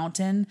up the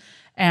mountain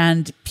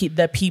and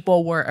the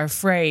people were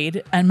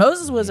afraid. And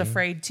Moses was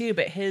afraid too,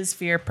 but his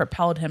fear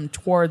propelled him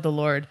toward the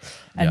Lord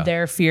and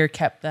their fear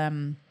kept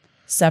them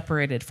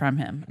separated from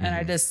him.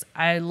 And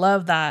I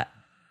love that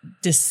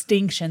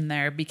distinction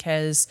there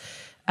because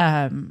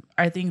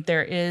I think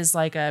there is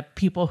like a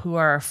people who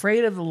are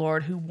afraid of the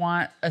Lord who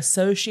want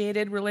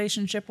associated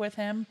relationship with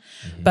him,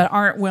 but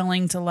aren't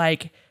willing to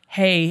like,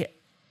 hey,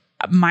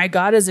 my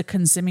God is a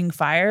consuming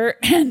fire.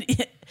 And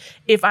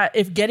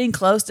if getting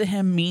close to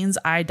him means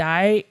I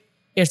die,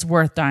 it's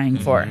worth dying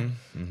for.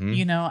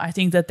 I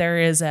think that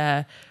there's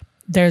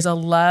a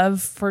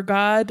love for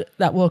God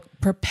that will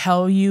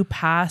propel you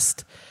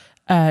past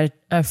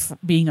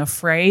being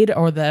afraid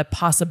or the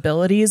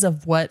possibilities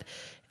of what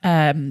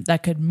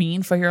that could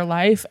mean for your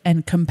life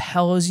and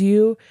compels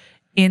you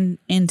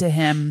into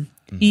him,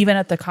 even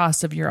at the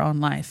cost of your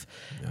own life.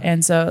 Yeah.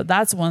 And so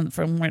that's one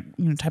from when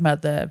talking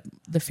about the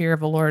fear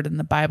of the Lord in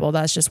the Bible.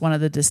 That's just one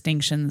of the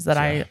distinctions that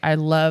I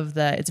love.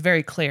 That it's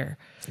very clear.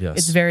 Yes.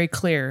 It's very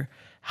clear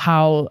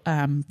how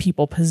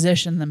people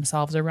position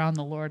themselves around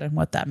the Lord and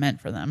what that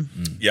meant for them.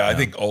 Yeah, I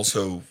think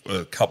also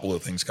a couple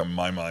of things come to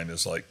my mind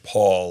is like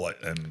Paul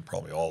and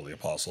probably all the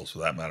apostles for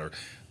that matter.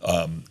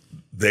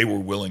 They were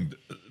willing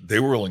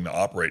to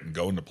operate and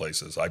go into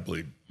places, I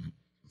believe,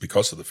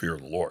 because of the fear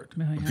of the Lord,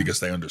 because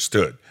they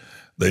understood.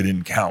 They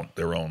didn't count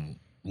their own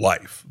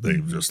life. They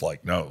were just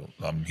like, no,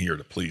 I'm here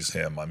to please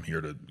him. I'm here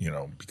to,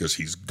 because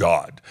he's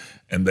God.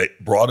 And they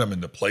brought him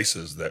into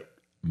places that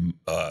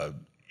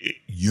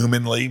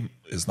humanly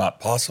is not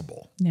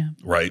possible. Yeah.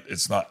 Right?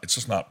 It's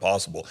just not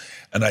possible.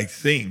 And I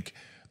think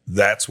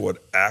that's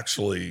what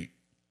actually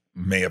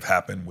may have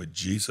happened with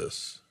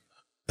Jesus,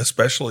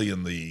 especially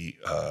in the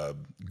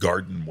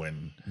garden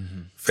when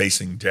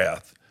facing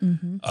death,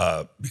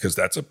 because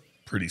that's a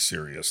pretty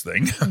serious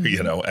thing,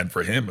 and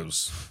for him it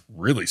was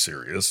really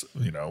serious,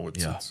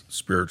 it's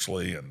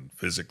spiritually and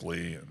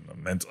physically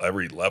and mental,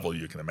 every level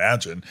you can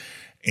imagine.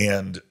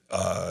 And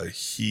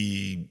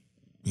he,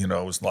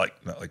 was like,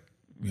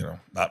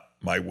 not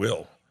my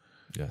will,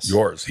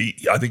 yours.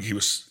 I think he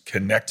was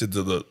connected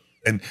to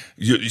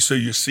so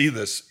you see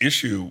this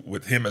issue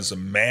with him as a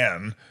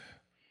man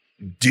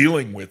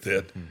dealing with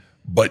it,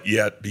 but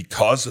yet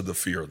because of the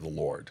fear of the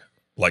Lord,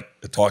 like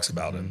it talks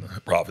about in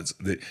the prophets,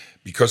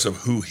 because of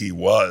who he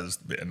was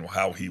and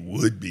how he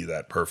would be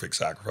that perfect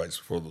sacrifice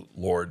for the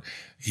Lord,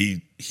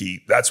 he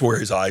that's where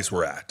his eyes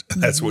were at.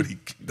 That's what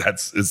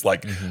it's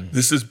like,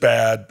 this is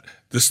bad.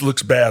 This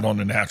looks bad on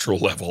a natural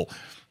level,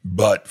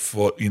 but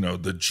for,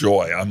 the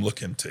joy, I'm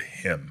looking to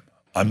him.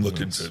 I'm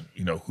looking to,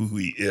 who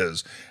he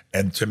is.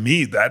 And to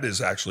me, that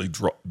is actually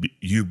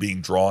you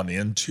being drawn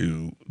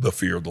into the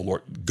fear of the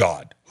Lord,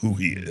 God, who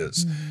he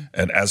is.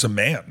 And as a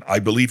man, I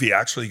believe he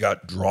actually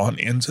got drawn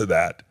into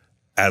that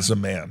as a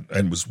man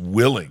and was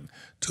willing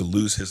to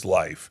lose his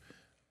life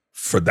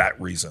for that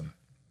reason,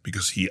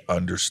 because he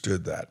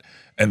understood that.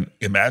 And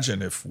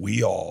imagine if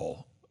we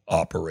all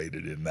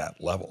operated in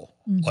that level,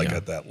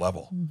 at that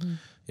level.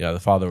 Yeah, the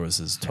Father was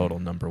his total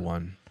number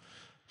one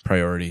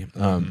priority.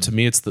 To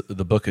me, it's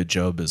the book of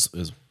Job is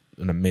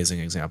an amazing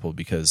example,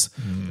 because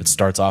it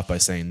starts off by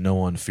saying no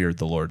one feared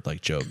the Lord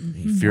like Job.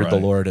 He feared the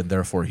Lord, and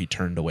therefore he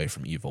turned away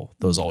from evil.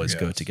 Those always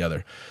go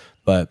together.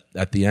 But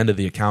at the end of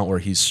the account, where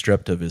he's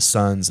stripped of his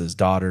sons, his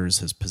daughters,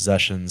 his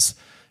possessions,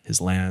 his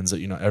lands,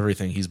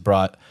 everything, he's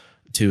brought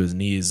to his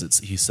knees. It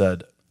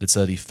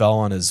said he fell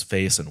on his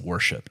face and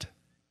worshiped.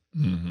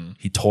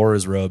 He tore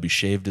his robe, he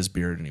shaved his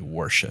beard, and he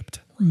worshiped.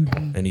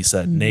 And he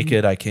said,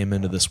 naked I came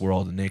into this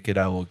world, and naked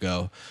I will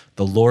go.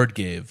 The Lord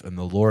gave, and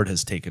the Lord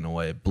has taken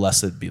away.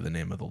 Blessed be the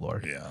name of the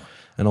Lord. Yeah.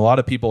 And a lot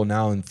of people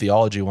now in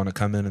theology want to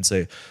come in and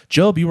say,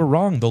 Job, you were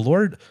wrong. The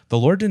Lord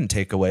didn't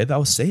take away. That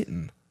was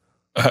Satan.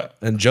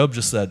 And Job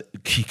just said,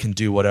 he can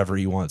do whatever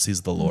he wants.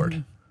 He's the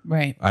Lord.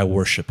 Right. I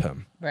worship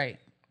him. Right.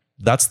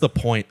 That's the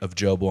point of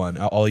Job 1.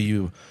 All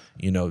you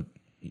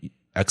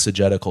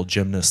exegetical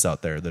gymnasts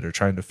out there that are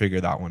trying to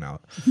figure that one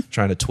out,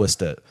 trying to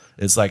twist it.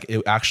 It's like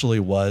it actually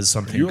was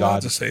something You're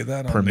God to say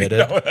that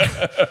permitted.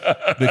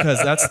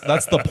 Because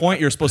that's the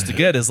point you're supposed to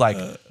get, is like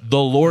the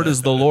Lord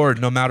is the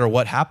Lord no matter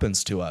what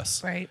happens to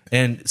us. Right.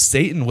 And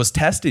Satan was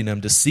testing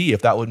him to see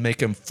if that would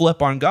make him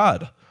flip on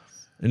God.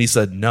 And he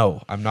said,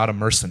 no, I'm not a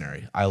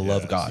mercenary. I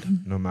love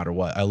God no matter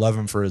what. I love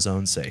him for his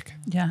own sake.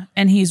 Yeah.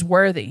 And he's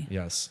worthy.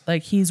 Yes.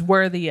 Like he's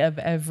worthy of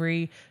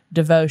every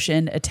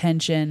devotion,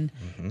 attention,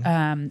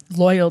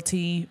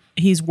 loyalty.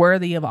 He's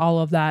worthy of all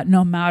of that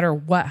no matter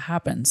what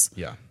happens.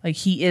 Yeah. Like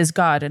he is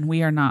God and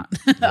we are not.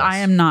 I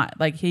am not.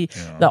 Like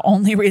the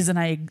only reason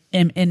I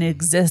am in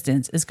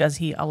existence is because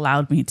he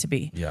allowed me to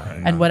be. Yeah.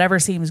 And whatever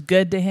seems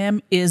good to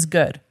him is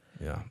good.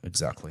 Yeah,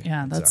 exactly.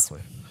 Yeah, that's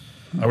exactly.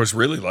 I was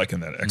really liking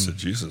that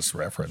exegesis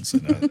reference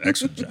and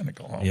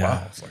exegetical. Oh,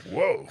 wow. It's like,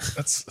 whoa,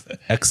 that's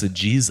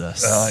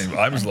exegesis.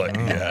 I was like,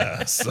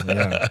 yes.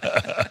 Yeah.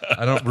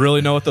 I don't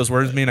really know what those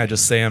words mean. I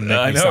just say them.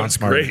 I me know, sound it's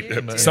smart.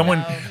 great. Someone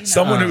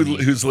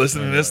who's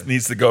listening to this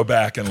needs to go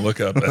back and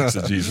look up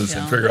exegesis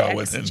and figure out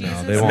what they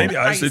won't. Maybe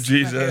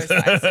eisegesis.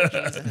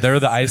 They're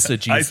the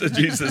eisegetes.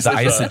 Eisegesis. The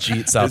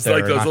eisegetes out it's there.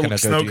 It's like are those not little go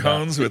snow do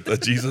cones with the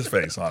Jesus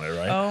face on it,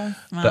 right? Oh,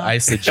 wow. The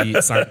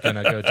eisegetes aren't going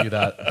to go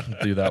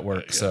do that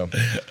work. So,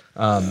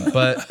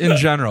 but in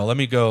general, let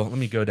me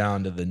go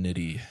down to the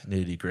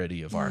nitty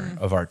gritty of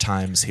our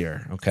times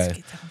here.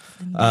 Okay.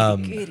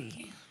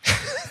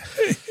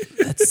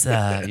 That's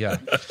yeah.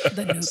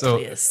 The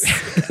nucleus.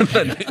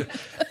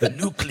 The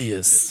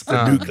nucleus.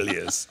 The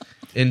nucleus.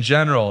 In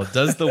general,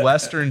 does the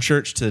Western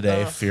church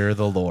today fear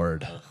the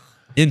Lord?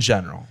 In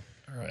general.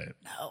 All right.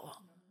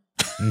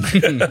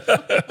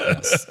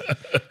 Yes.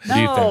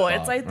 No,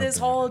 it's like this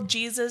whole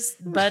Jesus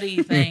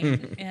buddy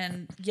thing.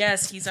 And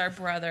yes, he's our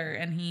brother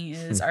and he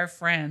is our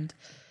friend.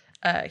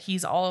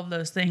 He's all of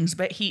those things,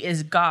 but he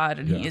is God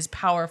and he is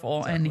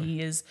powerful and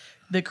he is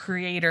the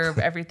creator of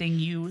everything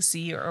you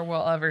see or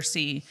will ever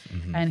see.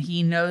 And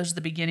he knows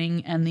the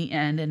beginning and the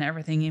end and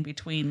everything in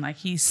between. Like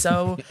he's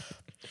so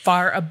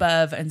far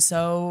above and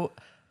so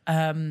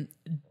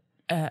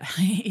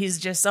he's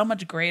just so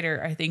much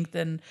greater, I think,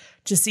 than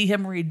to see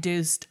him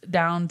reduced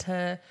down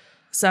to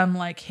some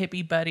like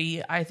hippie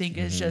buddy, I think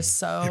is just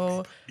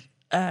so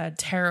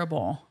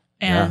terrible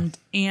and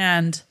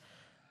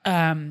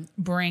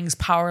brings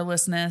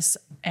powerlessness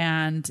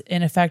and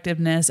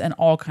ineffectiveness and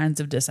all kinds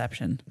of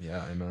deception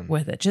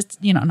with it.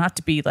 Just, not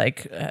to be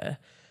like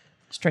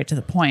straight to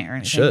the point or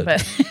anything,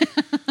 but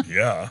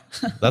yeah.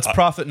 That's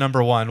prophet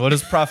number 1. What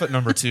is prophet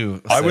number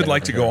 2? I would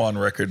like to go on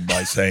record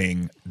by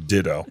saying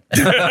ditto.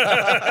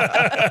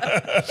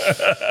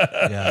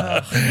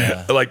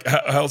 Like,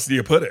 how else do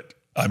you put it?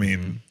 I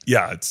mean,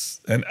 it's,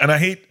 and I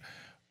hate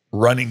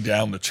running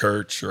down the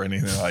church or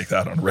anything like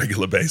that on a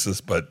regular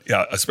basis, but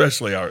yeah,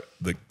 especially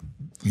the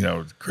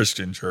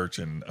Christian church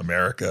in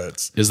America.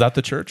 Is that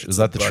the church? Is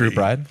that the true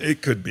bride?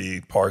 It could be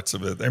parts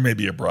of it. There may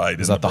be a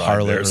bride. Is that the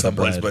harlot or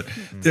someplace? the bride?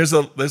 But there's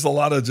a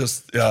lot of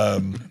just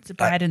it's a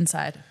bride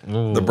inside.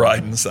 The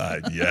bride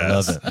inside.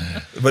 Yes, love it.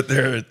 But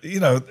there,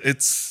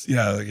 it's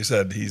like you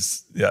said,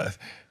 he's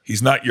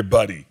not your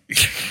buddy.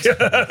 He's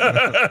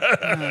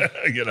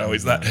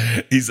not.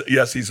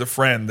 He's a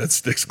friend that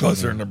sticks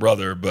closer than a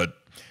brother, but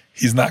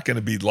he's not going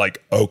to be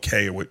like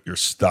okay with your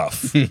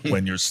stuff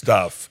when your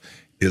stuff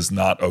is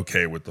not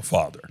okay with the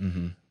Father.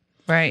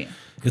 Right.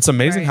 It's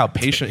amazing how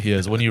patient he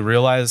is when you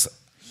realize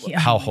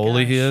how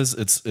holy he is.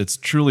 It's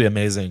truly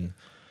amazing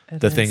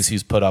the things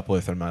he's put up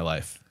with in my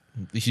life.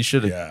 He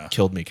should have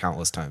killed me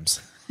countless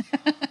times.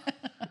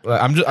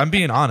 I'm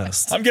being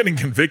honest. I'm getting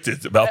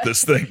convicted about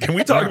this thing. Can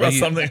we talk about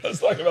something? Let's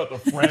talk about the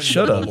friend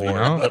of the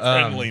Lord, the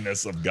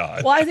friendliness of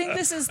God. Well, I think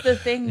this is the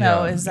thing,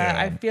 though, is that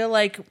I feel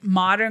like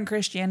modern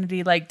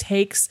Christianity like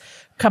takes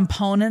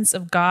components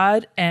of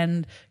God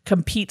and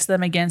competes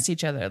them against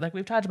each other. Like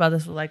we've talked about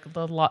this with like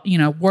the law,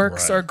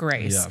 works or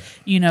grace,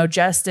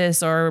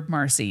 justice or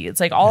mercy. It's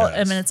like all,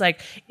 I mean, it's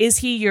like, is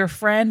he your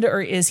friend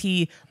or is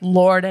he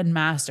Lord and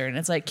master? And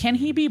it's like, can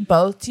he be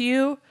both to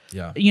you?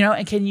 Yeah.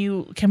 And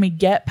can we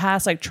get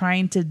past like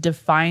trying to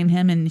define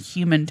him in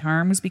human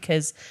terms,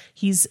 because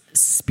he's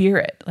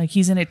spirit, like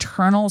he's an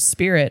eternal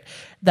spirit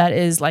that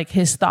is like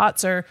his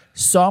thoughts are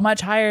so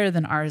much higher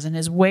than ours and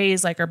his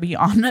ways like are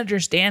beyond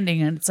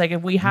understanding. And it's like,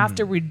 if we have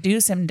to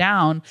reduce him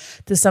down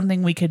to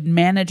something we could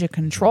manage and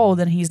control,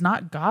 then he's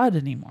not God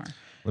anymore.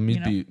 Let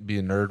me be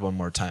a nerd one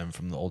more time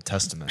from the Old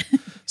Testament.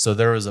 So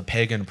there was a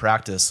pagan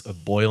practice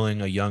of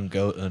boiling a young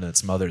goat in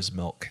its mother's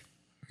milk.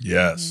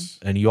 Yes.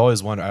 And I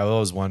always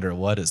wonder,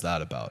 what is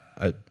that about?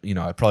 I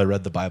probably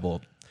read the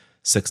Bible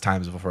 6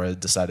 times before I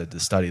decided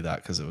to study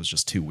that because it was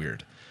just too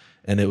weird.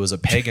 And it was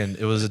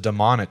it was a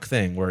demonic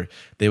thing where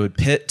they would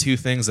pit two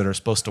things that are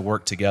supposed to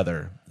work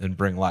together and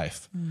bring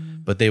life.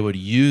 But they would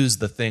use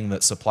the thing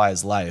that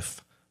supplies life,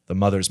 the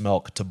mother's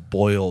milk, to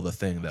boil the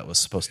thing that was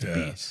supposed to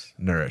be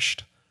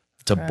nourished,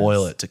 to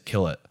boil it, to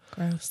kill it.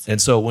 Gross. And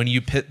so when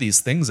you pit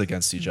these things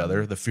against each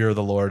other, the fear of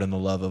the Lord and the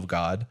love of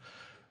God,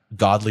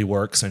 godly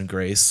works and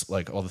grace,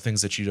 like all the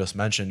things that you just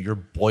mentioned, you're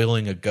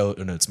boiling a goat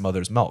in its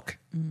mother's milk.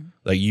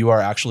 Like you are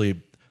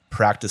actually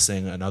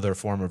practicing another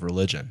form of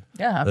religion.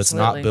 Yeah, absolutely. That's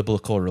not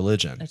biblical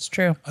religion. It's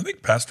true. I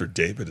think Pastor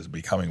David is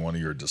becoming one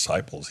of your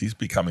disciples. He's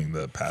becoming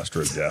the pastor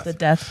of death. The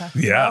death pastor.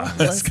 Yeah,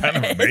 that's kind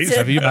of amazing.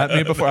 Have you met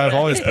me before? I've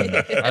always been.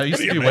 I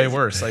used to be way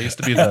worse. I used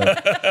to be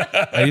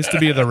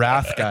the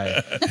wrath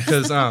guy.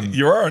 Because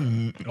you are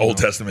an Old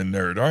Testament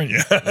nerd, aren't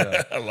you?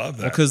 I love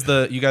that. Because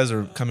you guys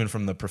are coming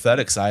from the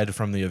prophetic side,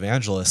 from the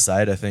evangelist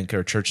side. I think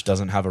our church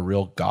doesn't have a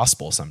real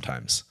gospel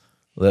sometimes.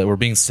 That we're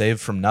being saved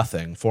from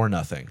nothing for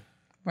nothing.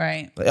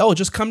 Right. Like, oh,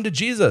 just come to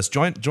Jesus.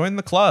 Join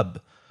the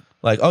club.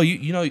 Like, oh,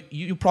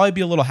 you'll probably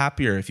be a little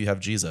happier if you have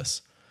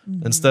Jesus.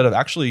 Instead of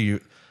actually,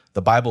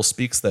 the Bible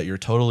speaks that you're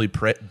totally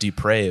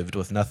depraved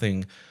with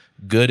nothing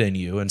good in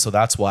you. And so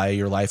that's why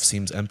your life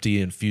seems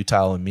empty and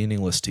futile and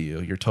meaningless to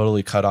you. You're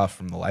totally cut off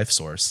from the life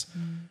source.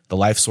 The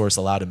life source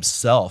allowed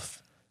himself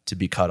to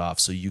be cut off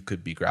so you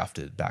could be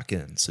grafted back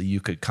in. So you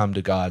could come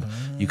to God.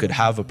 You could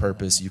have a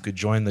purpose. You could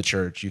join the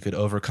church. You could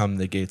overcome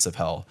the gates of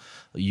hell.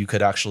 You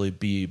could actually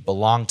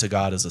belong to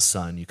God as a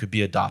son. You could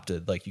be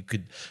adopted. Like you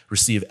could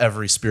receive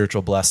every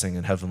spiritual blessing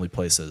in heavenly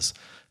places.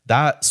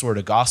 That sort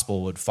of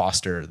gospel would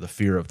foster the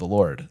fear of the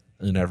Lord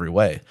in every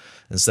way,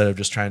 instead of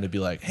just trying to be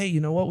like, hey, you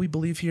know what we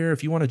believe here?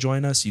 If you want to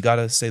join us, you got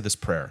to say this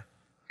prayer.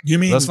 You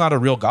mean that's not a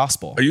real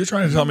gospel? Are you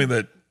trying to tell me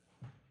that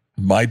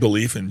my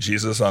belief in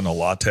Jesus on a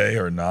latte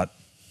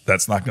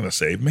that's not going to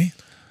save me?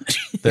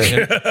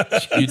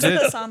 You did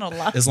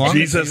as long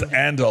Jesus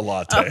and a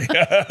latte.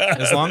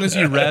 As long as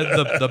you read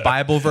the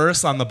Bible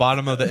verse on the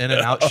bottom of the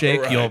In-N-Out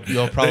shake, right.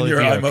 you'll probably be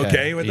I'm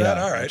okay with that.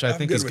 All right, which I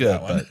think is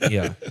good. But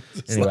yeah,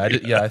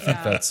 anyway, I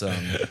think that's.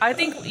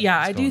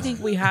 I do think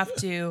we have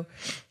to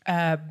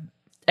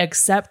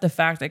accept the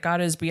fact that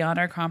God is beyond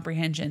our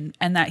comprehension,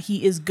 and that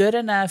He is good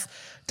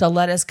enough to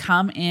let us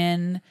come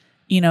in,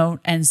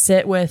 and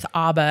sit with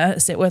Abba,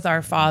 sit with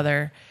our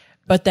Father,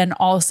 but then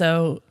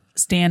also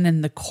stand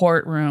in the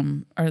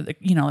courtroom or like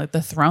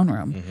the throne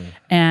room.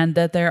 And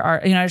that there are,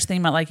 I just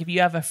think about like, if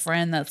you have a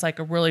friend that's like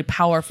a really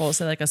powerful,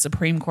 say like a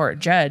Supreme Court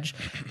judge,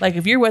 like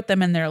if you're with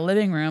them in their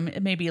living room,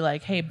 it may be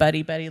like, hey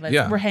buddy, like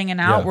we're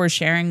hanging out, we're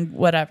sharing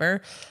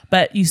whatever,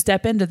 but you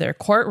step into their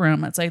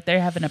courtroom, it's like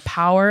they're having a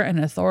power and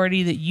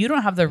authority that you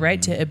don't have the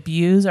right to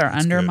abuse or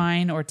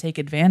undermine or take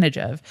advantage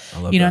of,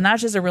 and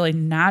that's just a really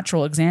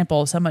natural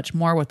example, so much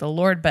more with the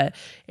Lord. But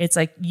it's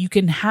like, you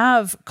can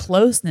have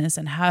closeness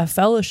and have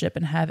fellowship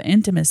and have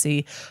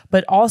intimacy,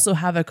 but also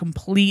have a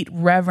complete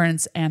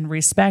reverence and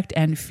respect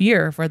and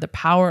fear for the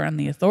power and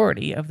the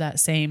authority of that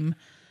same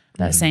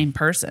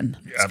person.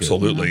 Yeah,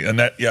 absolutely. And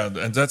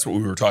that's what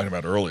we were talking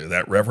about earlier,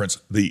 that reverence,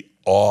 the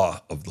awe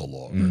of the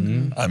Lord.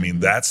 I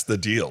mean, that's the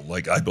deal.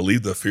 Like, I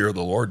believe the fear of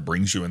the Lord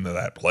brings you into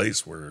that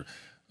place where,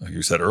 like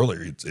you said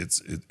earlier,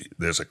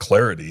 there's a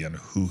clarity in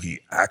who He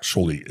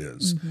actually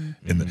is,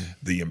 in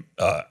the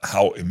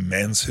how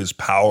immense His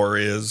power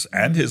is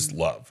and His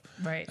love.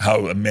 Right.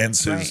 How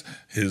immense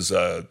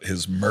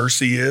his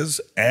mercy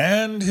is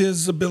and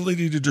His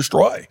ability to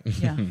destroy.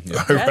 Yeah.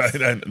 Right?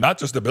 And not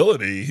just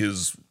ability,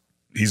 He's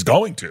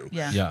going to.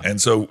 Yeah. And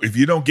so if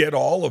you don't get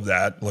all of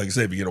that, like I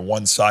say, if you get a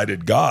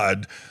one-sided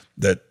God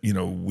that,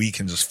 we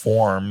can just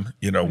form,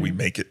 we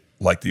make it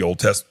like the Old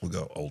Testament,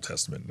 we'll go Old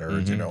Testament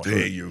nerds,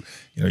 hey,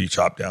 you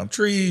chop down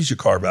trees, you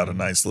carve out a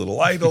nice little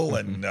idol,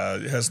 and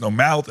it has no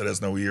mouth, it has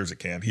no ears, it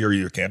can't hear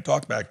you, it can't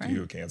talk back to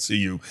you, it can't see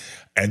you,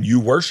 and you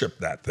worship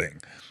that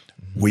thing.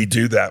 We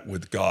do that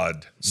with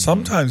God,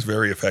 sometimes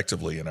very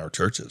effectively in our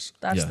churches.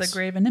 That's the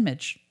graven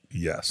image.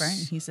 Yes.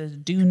 Right? He says,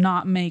 do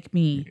not make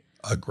me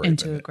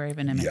into a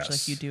graven image, yes.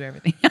 like you do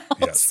everything else.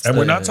 Yes. And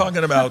we're not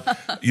talking about,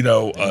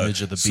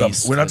 image of the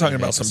beast we're not talking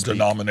about some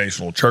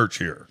denominational church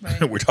here.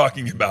 Right. We're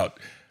talking about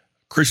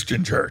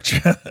Christian church.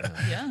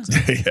 Yeah.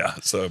 Yeah.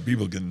 So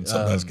people can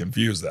sometimes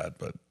confuse that,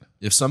 but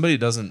if somebody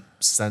doesn't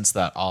sense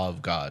that awe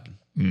of God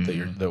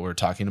that we're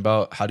talking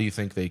about, how do you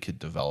think they could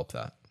develop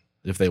that?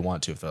 If they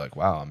want to, if they're like,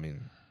 wow, I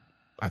mean,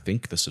 I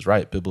think this is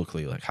right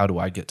biblically. Like, how do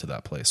I get to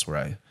that place where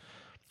I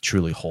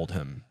truly hold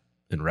him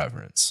in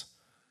reverence?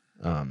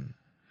 What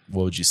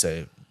would you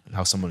say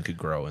how someone could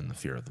grow in the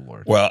fear of the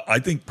Lord? Well, I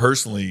think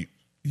personally,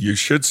 you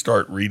should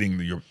start reading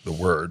the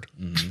word,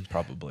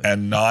 probably,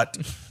 and not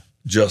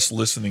just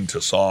listening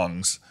to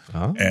songs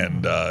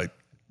and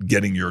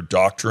getting your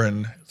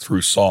doctrine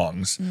through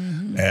songs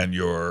and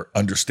your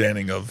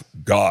understanding of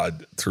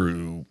God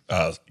through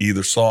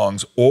either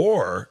songs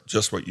or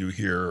just what you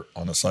hear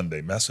on a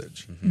Sunday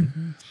message.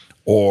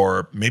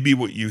 Or maybe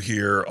what you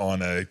hear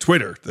on a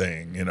Twitter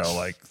thing,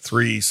 like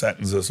 3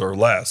 sentences or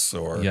less,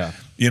 or,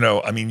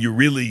 I mean, you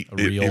really,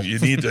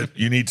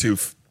 you need to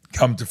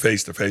come to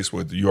face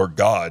with your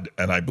God.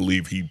 And I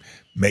believe he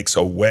makes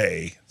a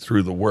way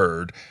through the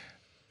word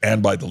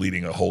and by the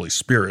leading of the Holy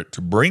Spirit to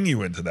bring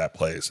you into that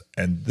place.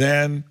 And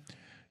then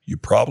you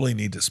probably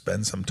need to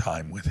spend some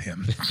time with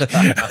him.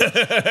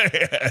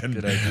 And,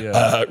 good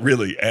idea.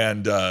 Really.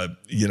 And,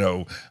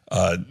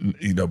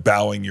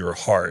 bowing your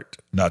heart,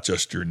 not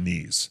just your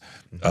knees,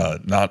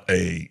 not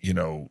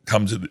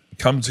come to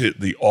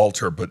the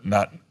altar, but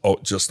not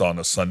just on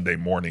a Sunday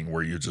morning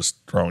where you're just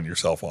throwing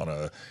yourself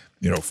on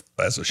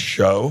as a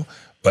show,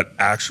 but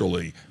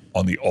actually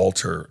on the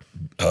altar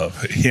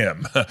of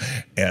him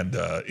and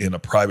in a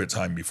private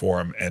time before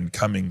him, and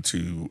coming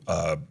to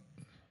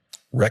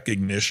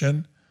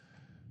recognition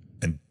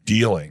and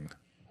dealing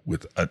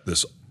with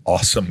this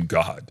awesome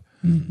God.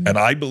 And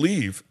I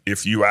believe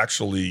if you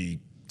actually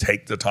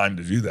take the time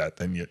to do that,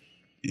 then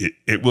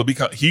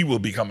he will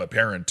become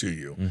apparent to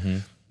you.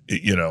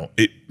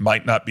 It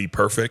might not be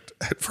perfect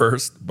at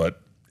first,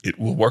 but it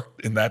will work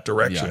in that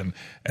direction.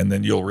 And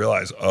then you'll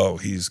realize, oh,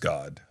 he's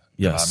God.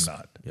 Yes. I'm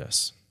not.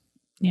 Yes.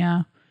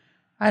 Yeah.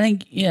 I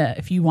think,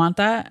 if you want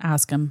that,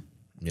 ask him.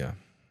 Yeah.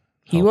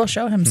 He will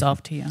show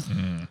himself to you.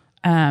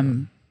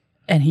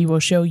 And he will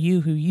show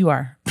you who you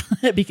are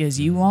because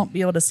you won't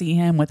be able to see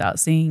him without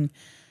seeing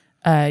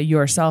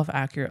yourself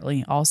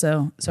accurately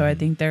also. So I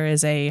think there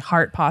is a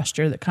heart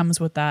posture that comes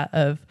with that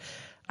of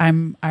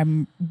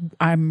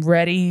I'm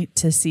ready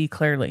to see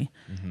clearly,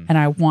 and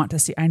I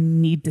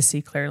need to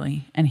see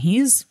clearly. And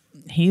he's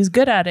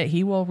good at it.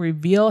 He will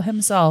reveal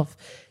himself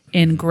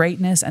in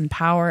greatness and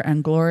power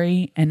and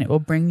glory, and it will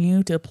bring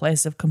you to a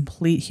place of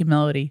complete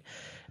humility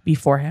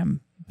before him.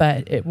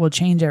 But it will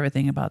change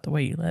everything about the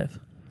way you live.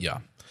 Yeah.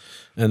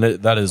 And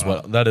that is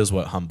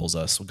what humbles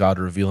us. God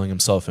revealing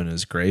himself in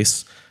his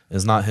grace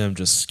is not him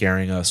just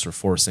scaring us or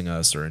forcing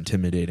us or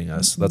intimidating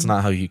us. That's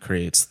not how he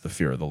creates the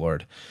fear of the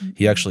Lord.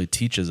 He actually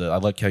teaches it. I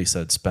like how he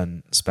said,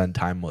 spend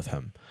time with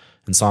him.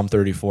 In Psalm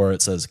 34,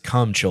 it says,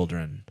 "Come,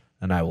 children,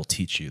 and I will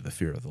teach you the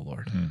fear of the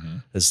Lord."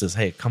 It says,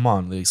 hey, come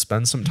on,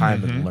 spend some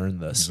time and learn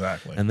this.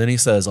 Exactly. And then he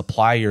says,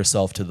 apply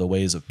yourself to the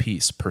ways of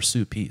peace,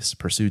 pursue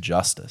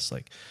justice.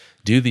 Like,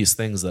 do these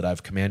things that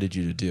I've commanded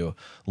you to do.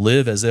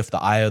 Live as if the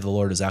eye of the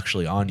Lord is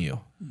actually on you.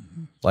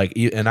 Like,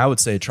 and I would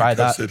say try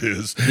because that. It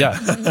is. Yeah.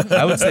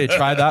 I would say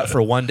try that for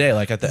one day.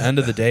 Like at the end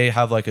of the day,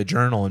 have like a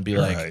journal and be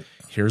like,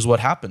 here's what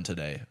happened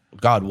today.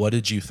 God, what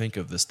did you think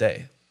of this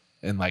day?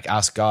 And like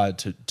ask God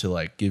to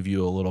like give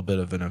you a little bit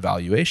of an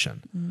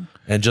evaluation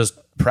and just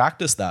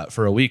practice that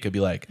for a week. It'd be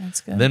like,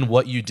 then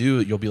what you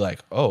do, you'll be like,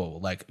 oh,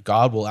 like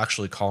God will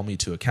actually call me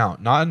to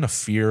account, not in a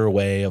fear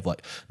way of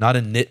like, not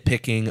a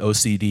nitpicking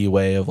OCD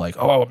way of like,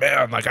 oh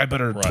man, like I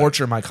better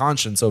torture my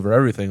conscience over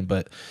everything.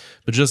 But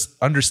just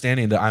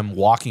understanding that I'm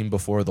walking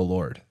before the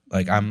Lord.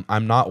 Like I'm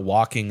not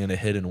walking in a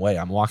hidden way.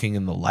 I'm walking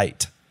in the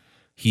light.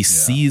 He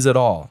sees it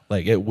all.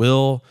 Like it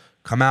will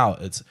come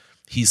out.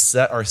 He's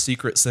set our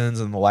secret sins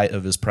in the light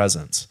of his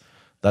presence.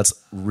 That's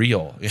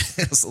real.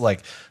 It's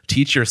like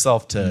teach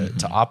yourself to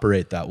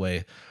operate that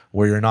way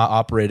where you're not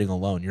operating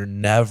alone. You're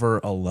never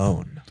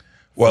alone.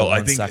 Well,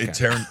 I think it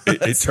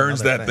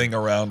turns that thing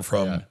around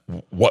from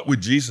what would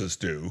Jesus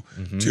do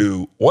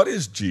to what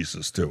is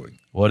Jesus doing?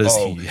 What is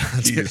he?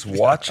 He is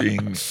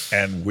watching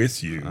and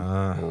with you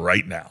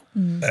right now.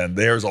 And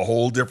there's a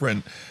whole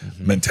different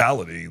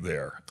mentality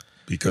there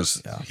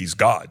because he's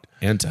God.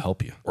 And to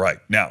help you. Right.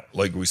 Now,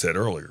 like we said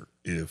earlier,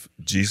 if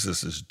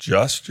Jesus is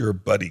just your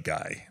buddy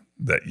guy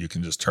that you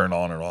can just turn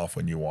on and off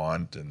when you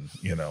want, and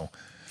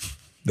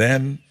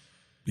then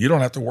you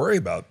don't have to worry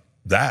about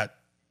that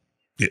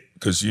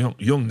because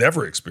you'll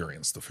never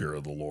experience the fear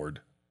of the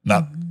Lord.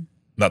 Not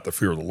the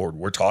fear of the Lord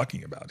we're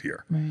talking about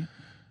here. Right.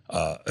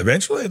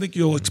 Eventually, I think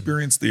you'll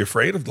experience the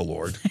afraid of the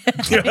Lord.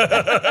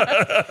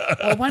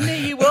 Well, one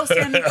day you will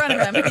stand in front of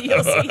him and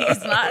you'll see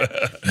he's not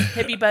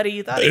hippie buddy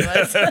you thought he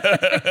was.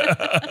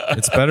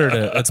 It's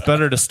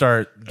better to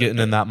start getting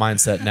in that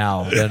mindset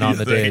now than on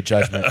the day of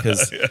judgment.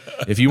 Because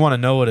if you want to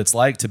know what it's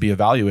like to be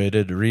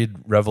evaluated, read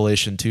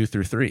Revelation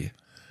 2-3.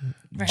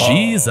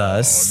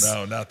 Jesus,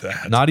 Oh, no, not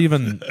that. not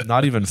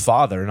even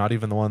Father, not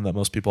even the one that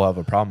most people have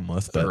a problem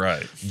with, but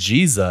Right.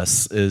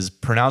 Jesus is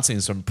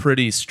pronouncing some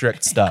pretty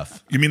strict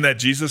stuff. You mean that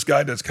Jesus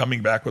guy that's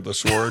coming back with a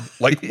sword?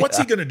 Like, what's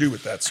he going to do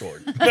with that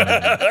sword?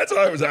 That's what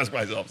I was asking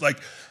myself. It's like,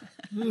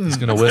 He's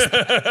gonna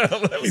whisper.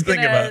 let me think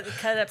about it.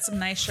 Cut up some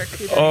nice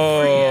charcuterie.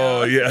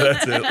 Oh, for you. yeah,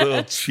 that's it. A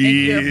little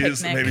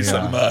cheese, picnic. maybe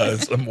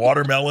some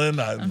watermelon.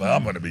 I'm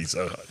going to be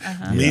so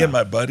me and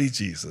my buddy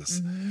Jesus.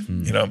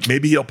 You know,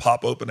 maybe he'll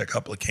pop open a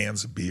couple of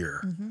cans of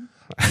beer.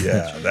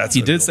 Yeah, that's He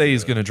what did he'll say do.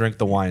 he's gonna drink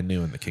the wine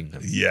new in the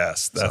kingdom.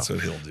 Yes, that's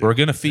what he'll do. We're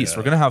gonna feast. Yeah.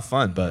 We're gonna have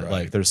fun, but Right.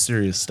 like there's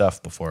serious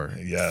stuff before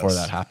Yes.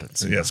 that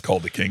happens. Yeah, it's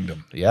called the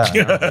kingdom. Yeah,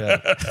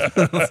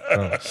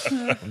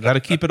 got to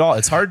keep it all.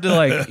 It's hard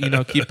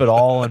to keep it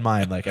all in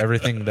mind, like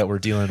everything that we're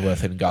dealing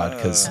with in God,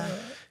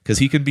 because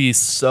he can be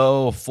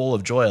so full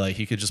of joy, like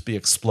he could just be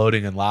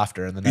exploding in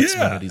laughter, and the next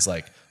Yeah. minute he's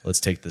like, "Let's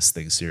take this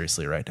thing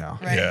seriously right now."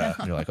 Right. Yeah.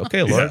 And you're like,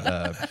 "Okay, Lord."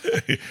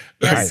 Yes,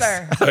 Nice.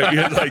 sir.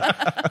 You're like,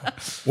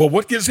 well,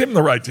 what gives him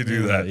the right to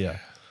do that? Yeah,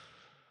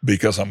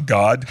 Because I'm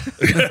God.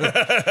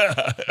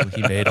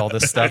 he made all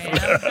this stuff.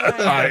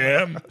 I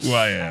am who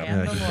I am. am.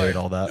 Yeah, the he Lord. made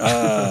all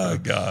that.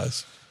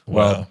 Gosh.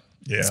 Well, Wow.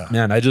 Yeah.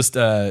 Man, I just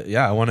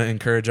I want to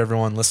encourage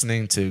everyone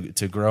listening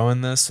to grow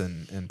in this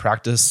and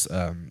practice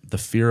the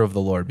fear of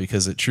the Lord,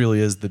 because it truly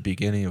is the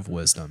beginning of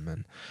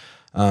wisdom,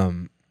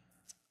 and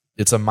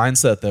it's a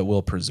mindset that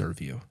will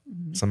preserve you.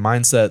 It's a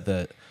mindset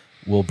that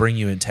will bring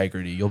you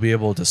integrity. You'll be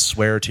able to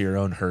swear to your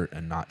own hurt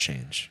and not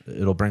change.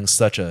 It'll bring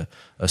such a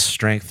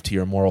strength to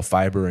your moral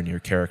fiber and your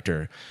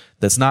character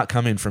that's not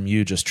coming from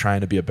you just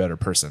trying to be a better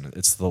person.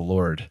 It's the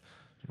Lord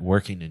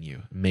working in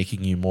you,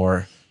 making you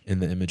more in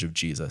the image of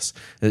Jesus.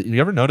 You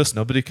ever notice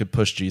nobody could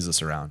push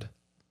Jesus around?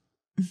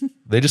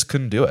 They just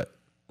couldn't do it.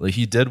 Like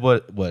he did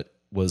what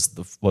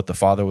the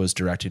Father was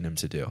directing him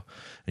to do.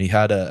 And he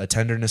had a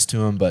tenderness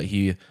to him, but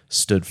he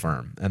stood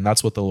firm. And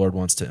that's what the Lord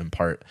wants to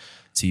impart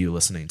to you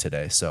listening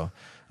today. So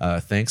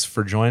thanks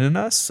for joining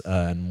us,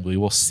 and we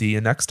will see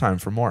you next time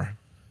for more.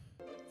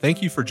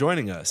 Thank you for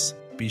joining us.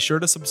 Be sure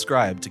to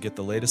subscribe to get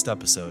the latest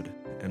episode.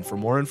 And for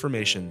more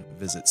information,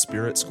 visit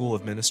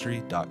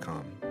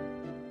spiritschoolofministry.com.